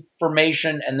an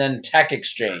information and then tech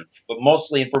exchange, but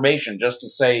mostly information just to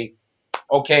say,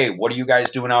 okay, what are you guys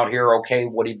doing out here? Okay,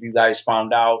 what have you guys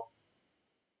found out?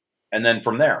 And then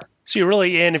from there. So you're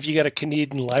really in if you got a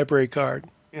Khanean library card.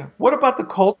 Yeah. What about the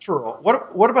cultural?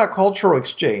 What about cultural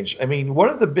exchange? I mean, one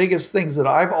of the biggest things that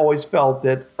I've always felt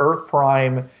that Earth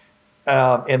Prime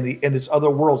and its other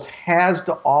worlds has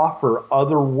to offer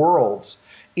other worlds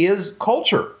is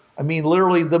culture. I mean,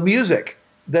 literally the music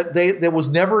that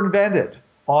was never invented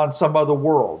on some other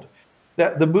world,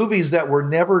 that the movies that were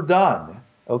never done,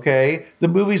 okay, the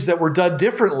movies that were done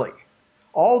differently.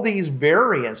 All these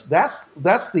variants, that's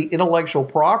the intellectual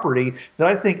property that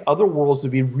I think other worlds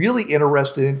would be really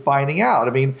interested in finding out.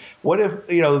 I mean, what if,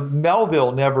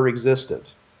 Melville never existed,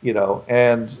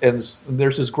 and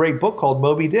there's this great book called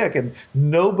Moby Dick, and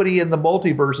nobody in the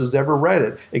multiverse has ever read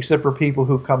it except for people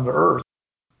who come to Earth.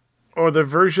 Or the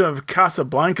version of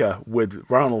Casablanca with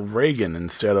Ronald Reagan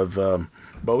instead of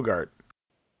Bogart.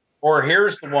 Or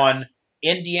here's the one,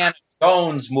 Indiana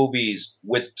Jones movies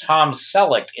with Tom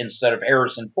Selleck instead of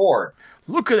Harrison Ford.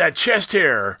 Look at that chest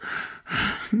hair.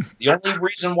 The only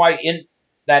reason why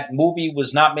that movie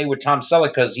was not made with Tom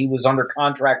Selleck because he was under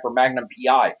contract for Magnum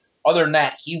PI. Other than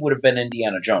that, he would have been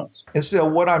Indiana Jones. And so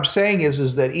what I'm saying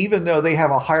is that even though they have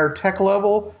a higher tech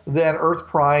level than Earth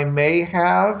Prime may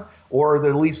have, or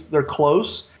at least they're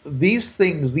close, these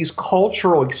things, these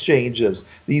cultural exchanges,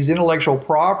 these intellectual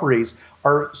properties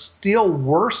are still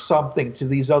worth something to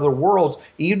these other worlds,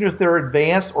 even if they're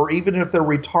advanced or even if they're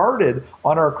retarded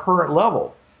on our current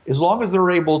level. As long as they're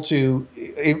able to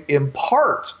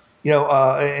impart,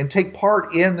 and take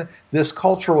part in this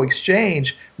cultural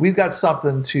exchange, we've got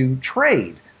something to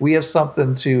trade. We have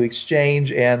something to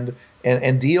exchange and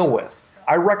deal with.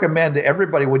 I recommend to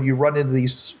everybody, when you run into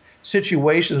these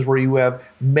situations where you have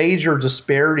major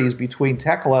disparities between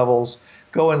tech levels,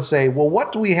 go and say, well,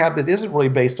 what do we have that isn't really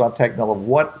based on tech level?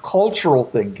 What cultural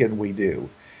thing can we do?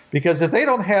 Because if they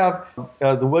don't have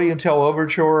the William Tell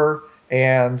Overture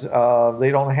and they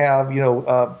don't have,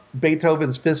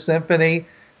 Beethoven's Fifth Symphony,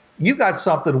 you got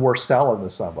something worth selling to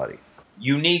somebody.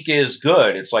 Unique is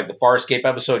good. It's like the Farscape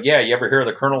episode. Yeah, you ever hear of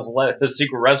the Colonel's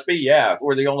secret recipe? Yeah, who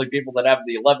are the only people that have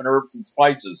the 11 herbs and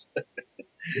spices?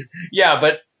 Yeah,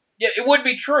 but it would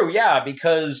be true. Yeah,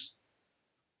 because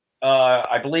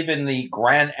I believe in the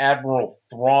Grand Admiral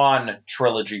Thrawn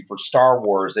trilogy for Star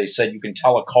Wars, they said you can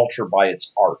tell a culture by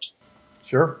its art.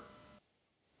 Sure.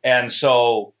 And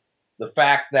so the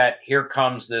fact that here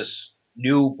comes this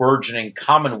new burgeoning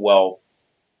Commonwealth,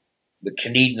 the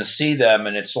Khaneans see them,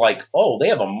 and it's like, oh, they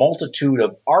have a multitude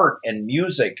of art and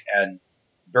music and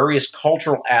various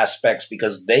cultural aspects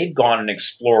because they've gone and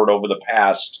explored over the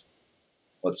past,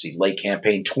 late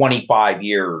campaign, 25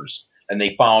 years. And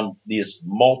they found this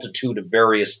multitude of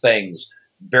various things,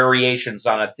 variations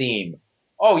on a theme.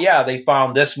 Oh, yeah, they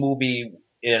found this movie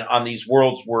on these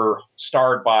worlds were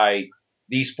starred by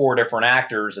these 4 different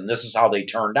actors, and this is how they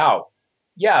turned out.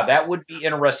 Yeah, that would be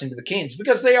interesting to the Khaneans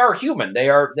because they are human.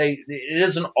 It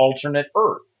is an alternate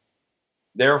Earth.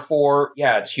 Therefore,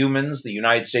 yeah, it's humans. The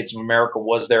United States of America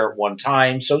was there at one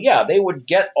time. So, yeah, they would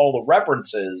get all the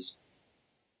references.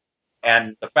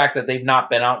 And the fact that they've not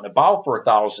been out and about for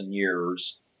 1,000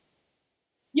 years,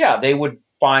 yeah, they would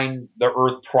find the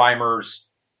Earth primers,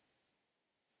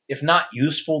 if not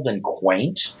useful, then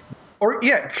quaint. Or,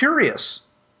 yeah, curious.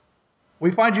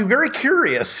 We find you very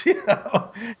curious.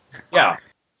 Yeah.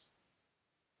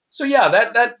 So, yeah,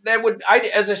 that would,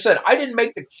 as I said, I didn't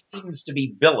make the Khaneans to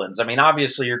be villains. I mean,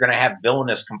 obviously, you're going to have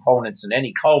villainous components in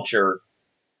any culture.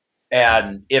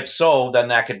 And if so, then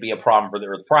that could be a problem for the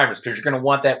Earth primers because you're going to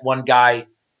want that one guy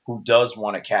who does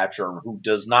want to capture him, who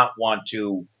does not want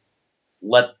to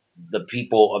let the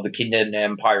people of the Canadian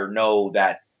Empire know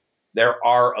that there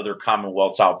are other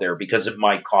Commonwealths out there, because it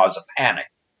might cause a panic.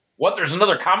 What, there's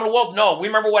another Commonwealth? No, we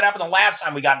remember what happened the last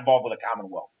time we got involved with a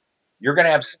Commonwealth. You're going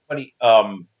to have somebody,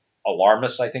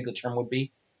 alarmist, I think the term would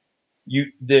be.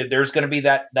 There's going to be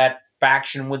that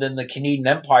faction within the Canadian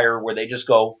Empire where they just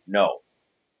go, no,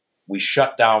 we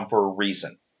shut down for a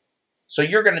reason. So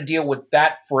you're going to deal with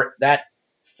that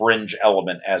fringe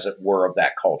element, as it were, of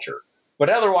that culture. But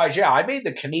otherwise, yeah, I made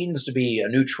the Canadians to be a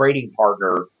new trading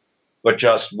partner, but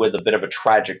just with a bit of a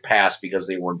tragic past because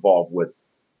they were involved with,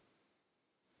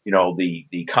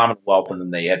 the Commonwealth, and then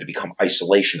they had to become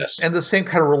isolationists. And the same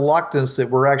kind of reluctance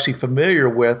that we're actually familiar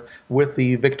with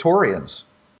the Victorians.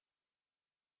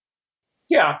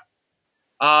 Yeah.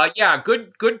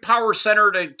 Good power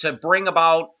center to bring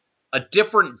about a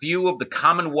different view of the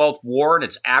Commonwealth War and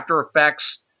its after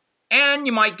effects. And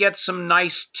you might get some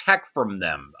nice tech from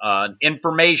them,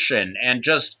 information, and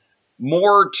just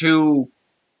more to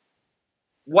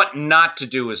what not to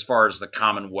do as far as the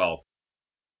Commonwealth.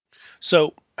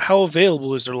 So, how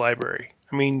available is their library?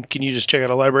 I mean, can you just check out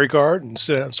a library card and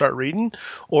sit down and start reading?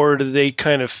 Or do they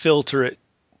kind of filter it?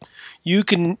 You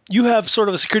have sort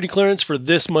of a security clearance for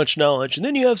this much knowledge, and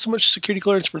then you have so much security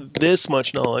clearance for this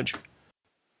much knowledge.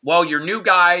 Well, you're new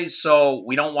guys, so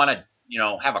we don't want to,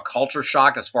 have a culture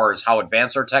shock as far as how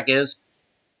advanced our tech is.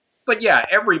 But yeah,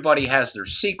 everybody has their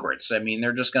secrets. I mean,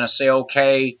 they're just going to say,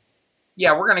 okay,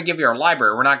 yeah, we're going to give you our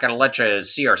library. We're not going to let you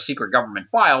see our secret government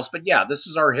files, but yeah, this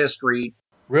is our history.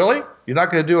 Really? You're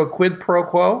not going to do a quid pro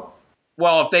quo?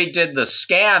 Well, if they did the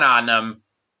scan on them,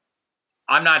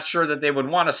 I'm not sure that they would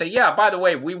want to say, yeah, by the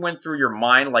way, we went through your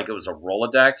mind like it was a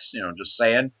Rolodex, just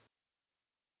saying.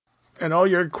 And all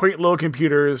your quaint little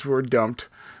computers were dumped.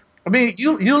 I mean,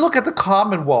 you look at the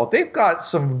Commonwealth, they've got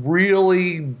some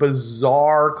really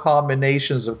bizarre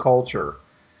combinations of culture.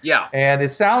 Yeah. And it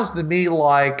sounds to me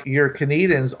like your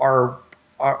Canadians are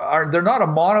they're not a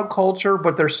monoculture,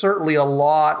 but they're certainly a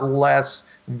lot less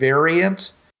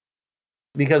variant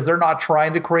because they're not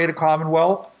trying to create a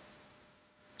Commonwealth.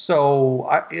 So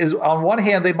on one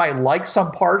hand, they might like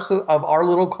some parts of our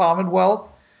little Commonwealth,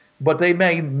 but they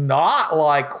may not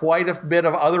like quite a bit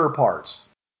of other parts.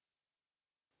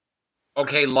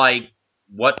 Okay, like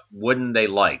what wouldn't they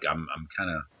like? I'm kind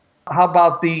of. How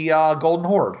about the Golden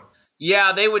Horde?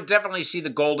 Yeah, they would definitely see the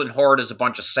Golden Horde as a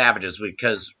bunch of savages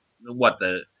because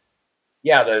the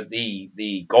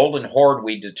Golden Horde,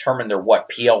 we determined they're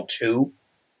PL2. What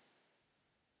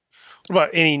about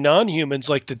any non-humans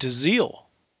like the Tazil?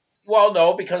 Well,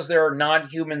 no, because there are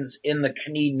non-humans in the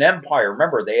Canadian Empire.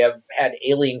 Remember, they have had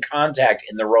alien contact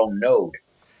in their own node.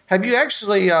 Have you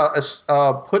actually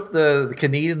put the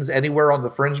Canadians anywhere on the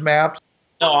fringe maps?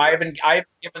 No, I haven't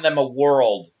given them a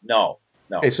world. No.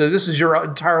 Okay, so this is your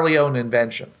entirely own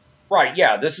invention. Right,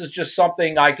 yeah. This is just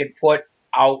something I could put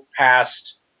out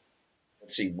past,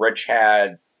 let's see, Rich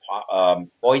had,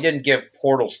 he didn't give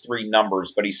Portals 3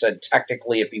 numbers, but he said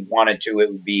technically if he wanted to, it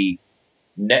would be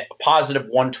net positive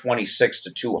 126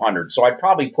 to 200. So I'd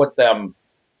probably put them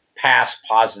past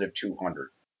positive 200.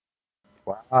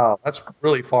 Wow, that's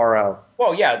really far out.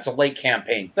 Well, yeah, it's a late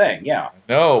campaign thing, yeah.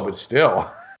 No, but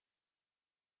still.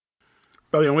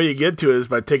 But the only way you get to it is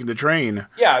by taking the train.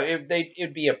 Yeah,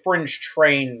 it'd be a fringe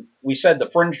train. We said the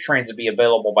fringe trains would be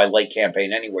available by late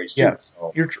campaign anyways, too. Yes,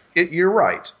 so. You're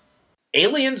right.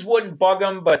 Aliens wouldn't bug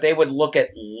them, but they would look at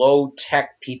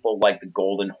low-tech people like the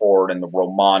Golden Horde and the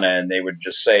Romana, and they would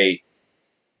just say...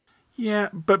 Yeah,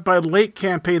 but by late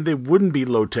campaign, they wouldn't be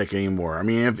low-tech anymore. I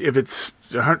mean, if it's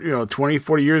 20,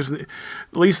 40 years, at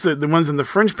least the ones in the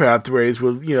fringe pathways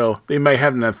will, they might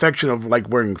have an affection of like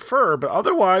wearing fur, but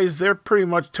otherwise they're pretty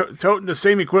much toting the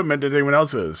same equipment that anyone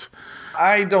else is.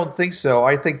 I don't think so.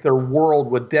 I think their world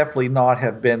would definitely not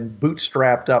have been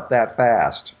bootstrapped up that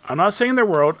fast. I'm not saying their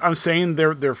world. I'm saying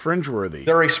they're fringe-worthy.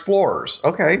 They're explorers.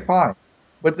 Okay, fine.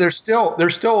 But they're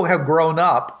still have grown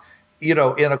up, in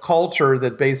a culture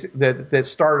that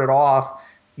started off,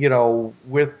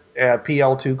 with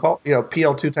PL2,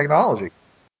 PL2 technology.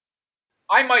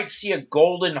 I might see a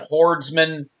Golden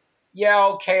Hordesman. Yeah,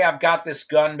 okay, I've got this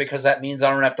gun because that means I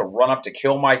don't have to run up to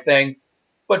kill my thing.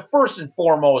 But first and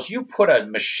foremost, you put a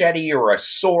machete or a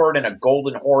sword in a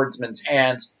Golden Hordesman's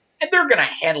hands, and they're going to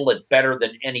handle it better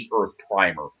than any Earth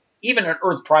Primer. Even an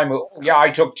Earth Primer, I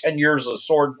took 10 years of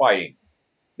sword fighting.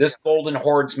 This Golden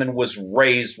Hordesman was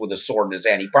raised with a sword in his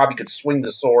hand. He probably could swing the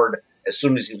sword as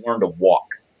soon as he learned to walk.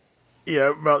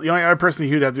 Yeah, well, the only other person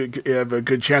who'd have to have a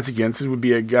good chance against would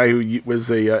be a guy who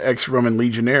was a ex-Roman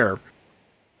legionnaire.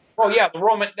 Well, yeah,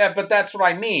 but that's what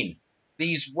I mean.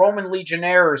 These Roman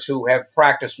legionnaires who have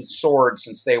practiced with swords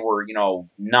since they were,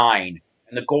 9, and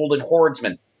and the Golden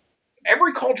Hordemen.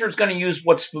 Every culture is going to use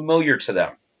what's familiar to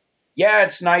them. Yeah,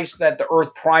 it's nice that the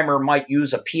Earth Primer might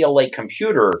use a PLA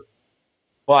computer,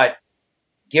 but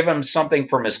give him something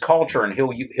from his culture, and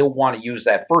he'll want to use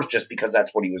that first just because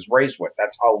that's what he was raised with.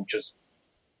 That's how just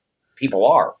people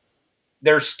are.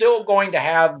 They're still going to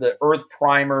have the Earth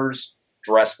Primers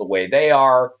dressed the way they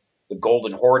are. The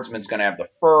Golden Hordeman's going to have the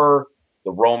fur.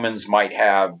 The Romans might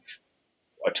have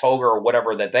a toga or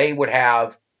whatever that they would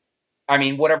have. I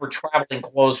mean, whatever traveling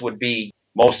clothes would be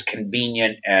most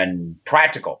convenient and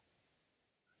practical.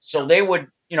 So they would,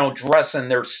 dress in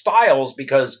their styles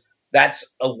because that's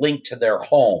a link to their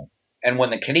home. And when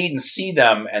the Khaneans see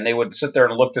them, and they would sit there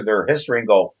and look to their history and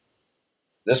go,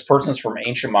 this person's from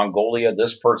ancient Mongolia,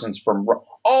 this person's from...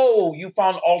 Oh, you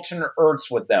found alternate Earths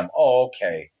with them. Oh,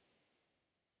 okay.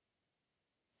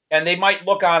 And they might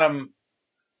look on them,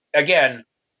 again,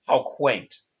 how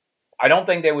quaint. I don't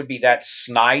think they would be that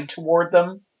snide toward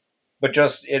them, but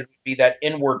just it would be that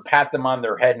inward pat them on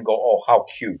their head and go, oh, how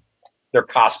cute. They're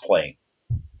cosplaying.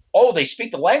 Oh, they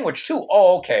speak the language too.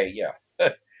 Oh, okay, yeah.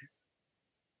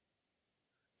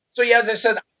 So, yeah, as I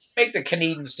said, I make the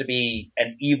Khaneans to be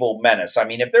an evil menace. I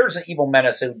mean, if there's an evil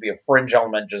menace, it would be a fringe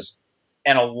element, just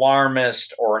an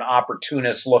alarmist or an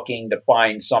opportunist looking to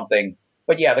find something.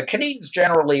 But, yeah, the Khaneans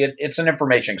generally, it's an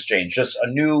information exchange, just a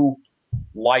new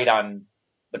light on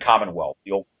the Commonwealth.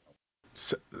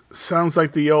 Sounds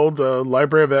like the old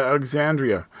Library of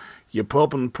Alexandria. You pull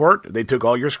up in port, they took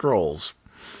all your scrolls.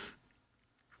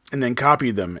 And then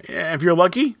copied them. If you're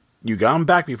lucky, you got them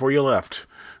back before you left.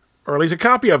 Or at least a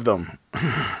copy of them.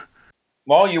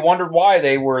 Well, you wondered why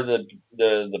they were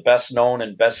the best known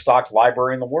and best stocked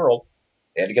library in the world.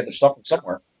 They had to get their stuff from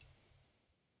somewhere.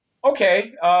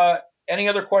 Okay, any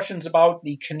other questions about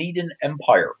the Khanean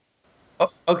Empire?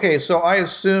 Okay, so I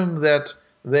assume that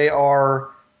they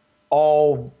are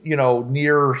all,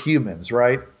 near humans,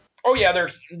 right? Oh yeah, they're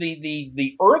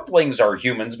the Earthlings are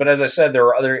humans, but as I said, there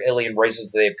are other alien races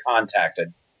that they've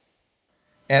contacted.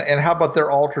 And how about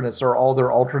their alternates? Are all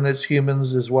their alternates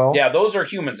humans as well? Yeah, those are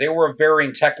humans. They were of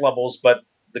varying tech levels, but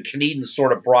the Khaneans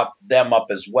sort of brought them up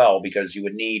as well because you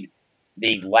would need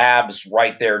the labs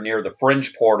right there near the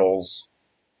fringe portals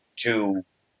to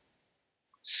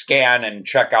scan and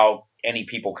check out any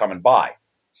people coming by.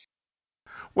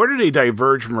 Where did they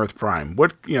diverge from Earth Prime?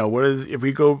 What is, if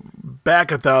we go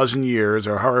back 1,000 years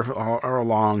or however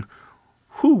long,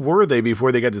 who were they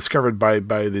before they got discovered by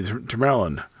the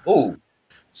Tamerlan? Ooh.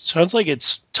 Sounds like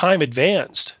it's time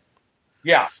advanced.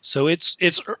 Yeah. So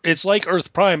it's like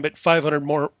Earth Prime, but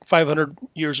 500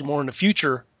 years more in the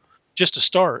future, just to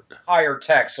start. Higher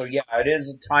tech. So yeah, it is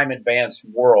a time advanced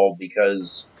world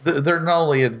because they're not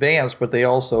only advanced, but they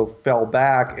also fell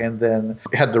back and then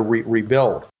had to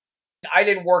rebuild. I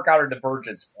didn't work out a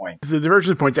divergence point. The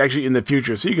divergence point's actually in the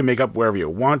future, so you can make up wherever you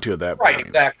want to at that point. Right,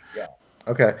 exactly, yeah.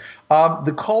 Okay.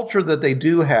 The culture that they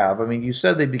do have, I mean, you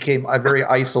said they became very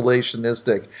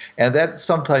isolationistic, and that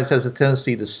sometimes has a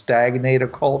tendency to stagnate a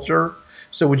culture.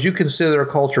 So would you consider a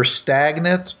culture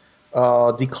stagnant,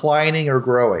 declining, or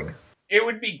growing? It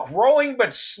would be growing,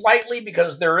 but slightly,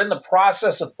 because they're in the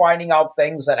process of finding out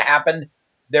things that happened.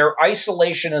 Their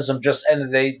isolationism just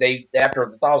ended. They after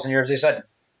 1,000 years, they said,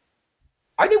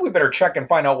 I think we better check and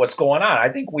find out what's going on. I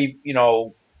think we've,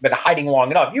 been hiding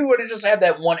long enough. You would have just had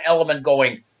that one element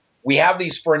going, we have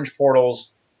these fringe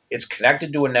portals. It's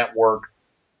connected to a network.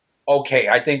 Okay,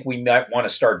 I think we might want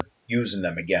to start using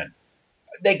them again.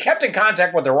 They kept in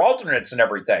contact with their alternates and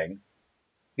everything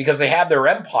because they had their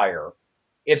empire.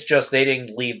 It's just they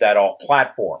didn't leave that alt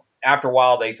platform. After a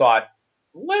while, they thought,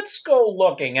 let's go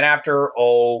looking. And after,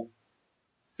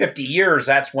 50 years,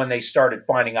 that's when they started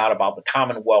finding out about the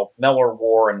Commonwealth Melor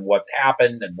War and what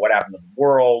happened to the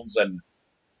worlds. And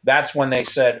that's when they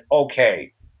said,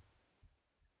 okay,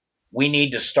 we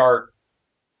need to start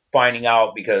finding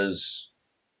out because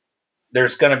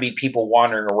there's going to be people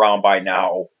wandering around by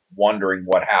now, wondering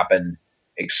what happened,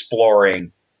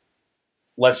 exploring.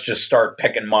 Let's just start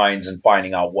picking minds and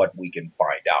finding out what we can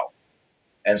find out.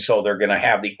 And so they're going to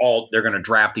have they're going to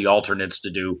draft the alternates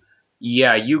to do,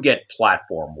 yeah, you get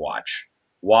platform watch.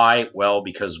 Why? Well,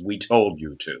 because we told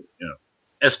you to.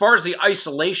 As far as the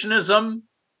isolationism,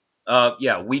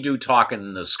 we do talk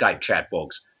in the Skype chat,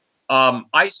 folks.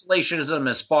 Isolationism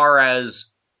as far as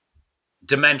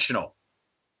dimensional.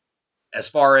 As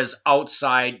far as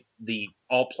outside the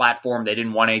alt platform, they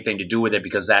didn't want anything to do with it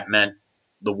because that meant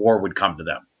the war would come to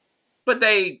them. But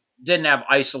they didn't have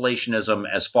isolationism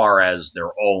as far as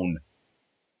their own.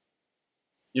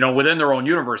 Within their own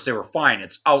universe, they were fine.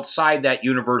 It's outside that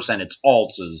universe and its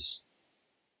alts is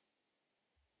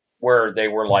where they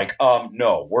were like,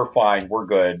 no, we're fine, we're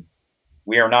good.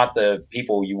 We are not the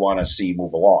people you want to see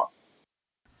move along.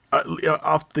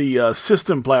 Off the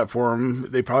system platform,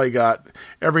 they probably got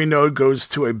every node goes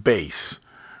to a base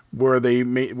where they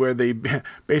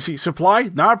basically supply.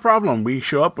 Not a problem. We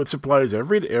show up with supplies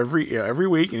every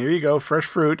week, and here you go, fresh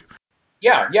fruit.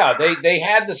 Yeah. They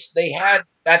had this.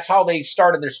 That's how they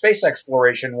started their space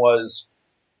exploration, was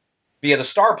via the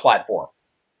star platform,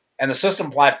 and the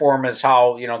system platform is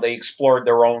how they explored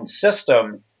their own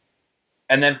system,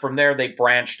 and then from there they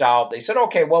branched out. They said,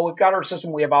 okay, well, we've got our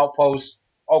system, we have outposts.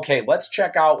 Okay, let's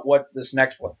check out what this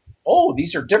next one. Oh,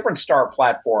 these are different star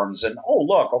platforms, and oh,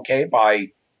 look, okay,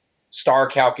 by star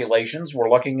calculations, we're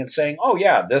looking and saying, oh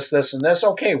yeah, this, and this.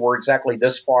 Okay, we're exactly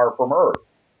this far from Earth.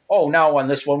 Oh, now on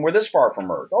this one, we're this far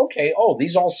from Earth. Okay, oh,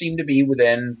 these all seem to be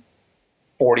within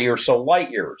 40 or so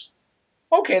light years.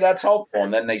 Okay, that's helpful.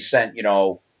 And then they sent,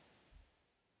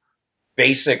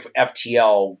 basic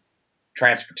FTL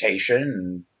transportation,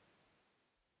 and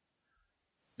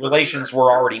relations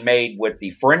were already made with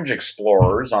the fringe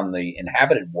explorers on the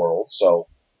inhabited world. So,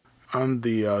 on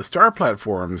the star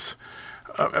platforms,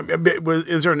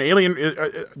 is there an alien?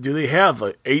 Do they have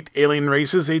 8 alien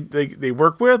races they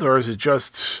work with, or is it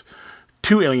just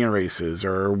 2 alien races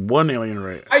or 1 alien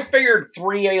race? I figured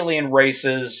 3 alien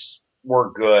races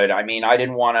were good. I mean, I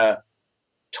didn't want to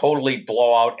totally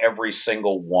blow out every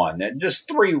single one, and just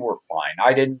 3 were fine.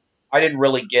 I didn't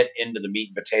really get into the meat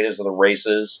and potatoes of the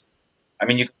races. I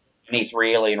mean, you can have any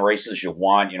 3 alien races you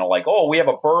want, like, oh, we have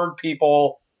a bird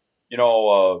people,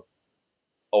 a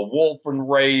wolfen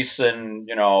race, and,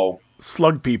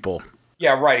 slug people.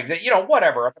 Yeah, right.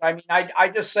 Whatever. But I mean, I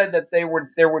just said that there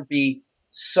would be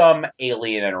some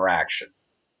alien interaction.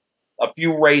 A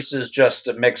few races just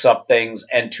to mix up things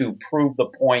and to prove the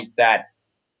point that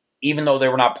even though they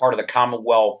were not part of the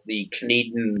Commonwealth, the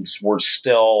Canadians were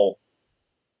still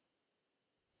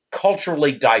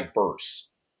culturally diverse.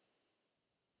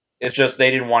 It's just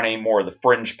they didn't want any more of the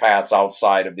fringe paths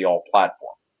outside of the alt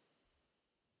platform,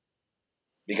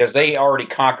 because they already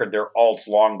conquered their alts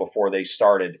long before they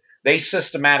started. They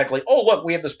systematically, oh, look,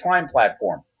 we have this prime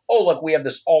platform. Oh, look, we have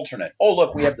this alternate. Oh,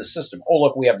 look, we have this system. Oh,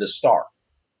 look, we have this star.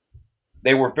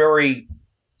 They were very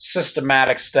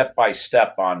systematic, step by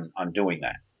step on doing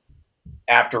that.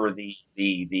 After the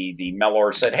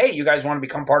Melor said, hey, you guys want to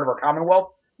become part of our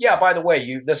Commonwealth? Yeah, by the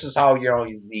way, this is how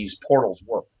these portals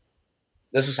work.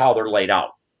 This is how they're laid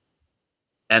out.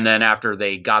 And then after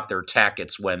they got their tech,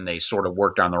 it's when they sort of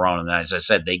worked on their own. And as I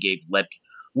said, they gave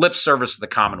lip service to the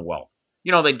Commonwealth.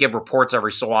 They'd give reports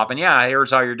every so often. Yeah,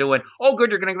 here's how you're doing. Oh, good,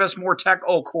 you're going to give us more tech.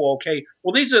 Oh, cool, okay.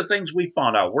 Well, these are the things we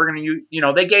found out. We're going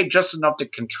to they gave just enough to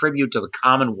contribute to the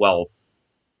Commonwealth.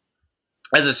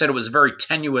 As I said, it was a very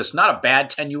tenuous, not a bad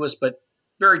tenuous, but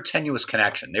very tenuous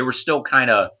connection. They were still kind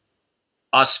of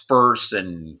us first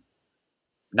and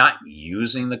not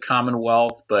using the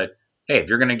Commonwealth, but hey, if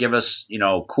you're going to give us,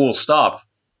 cool stuff,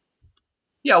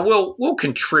 yeah, we'll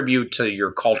contribute to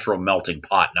your cultural melting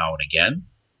pot now and again.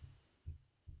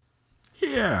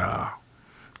 Yeah,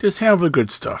 just have the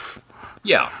good stuff.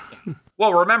 Yeah.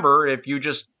 Well, remember, if you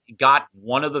just got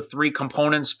one of the 3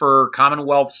 components for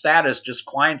Commonwealth status, just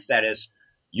client status,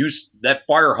 that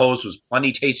fire hose was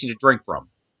plenty tasty to drink from.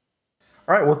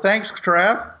 All right. Well, thanks,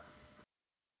 Trav.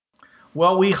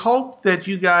 Well, we hope that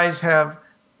you guys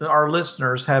our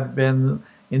listeners have been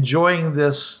enjoying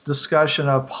this discussion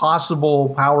of possible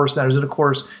power centers. And of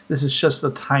course, this is just a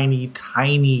tiny,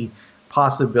 tiny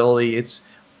possibility. It's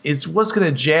what's going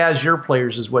to jazz your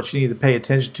players is what you need to pay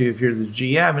attention to if you're the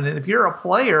GM. And if you're a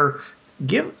player,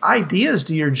 give ideas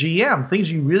to your GM,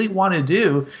 things you really want to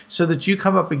do so that you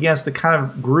come up against the kind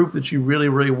of group that you really,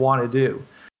 really want to do.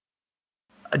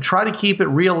 Try to keep it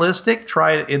realistic.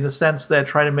 Try it in the sense that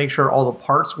try to make sure all the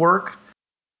parts work.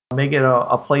 Make it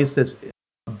a place that's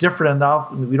different enough.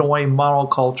 We don't want any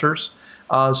monocultures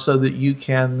so that you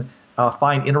can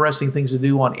find interesting things to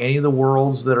do on any of the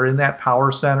worlds that are in that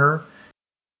power center.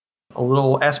 A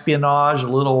little espionage, a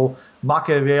little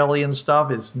Machiavellian stuff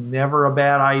is never a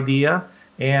bad idea.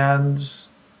 And,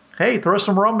 hey, throw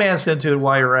some romance into it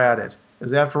while you're at it.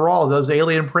 Because after all, those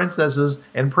alien princesses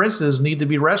and princes need to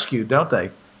be rescued, don't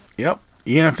they? Yep.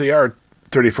 Even if they are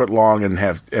 30 foot long and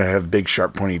have big,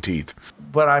 sharp, pointy teeth.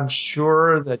 But I'm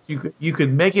sure that you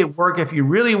could make it work if you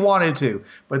really wanted to.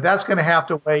 But that's going to have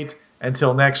to wait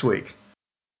until next week.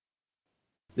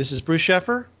 This is Bruce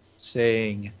Sheffer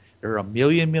saying there are a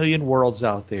million worlds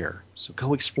out there, so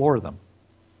go explore them.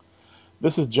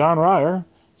 This is John Ryer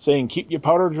saying keep your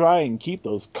powder dry and keep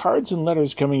those cards and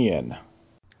letters coming in.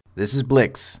 This is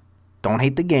Blix. Don't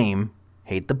hate the game,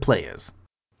 hate the players.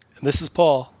 And this is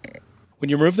Paul. When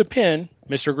you remove the pin,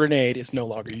 Mr. Grenade is no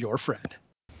longer your friend.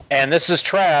 And this is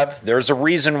Trav. There's a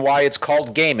reason why it's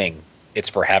called gaming. It's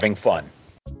for having fun.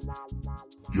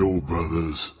 Yo,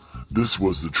 brothers. This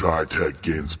was the TriTac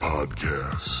Games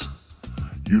podcast.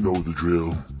 You know the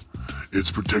drill.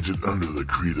 It's protected under the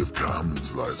Creative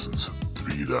Commons License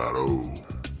 3.0.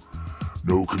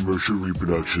 No commercial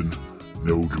reproduction,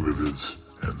 no derivatives,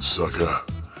 and sucker,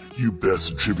 you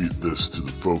best attribute this to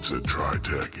the folks at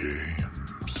TriTac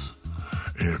Games.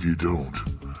 And if you don't,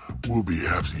 we'll be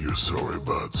after your sorry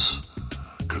butts,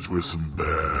 'cause we're some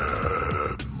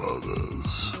bad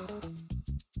mothers.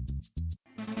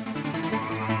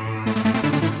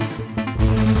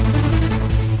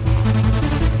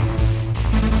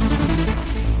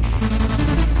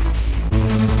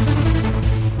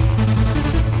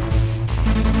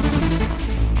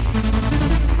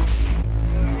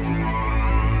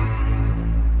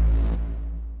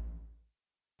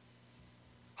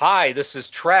 Hi, this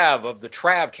is Trav of the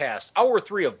Travcast, Hour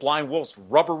 3 of Blind Wolf's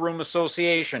Rubber Room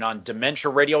Association on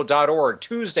DementiaRadio.org,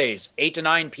 Tuesdays, 8 to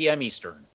 9 p.m. Eastern.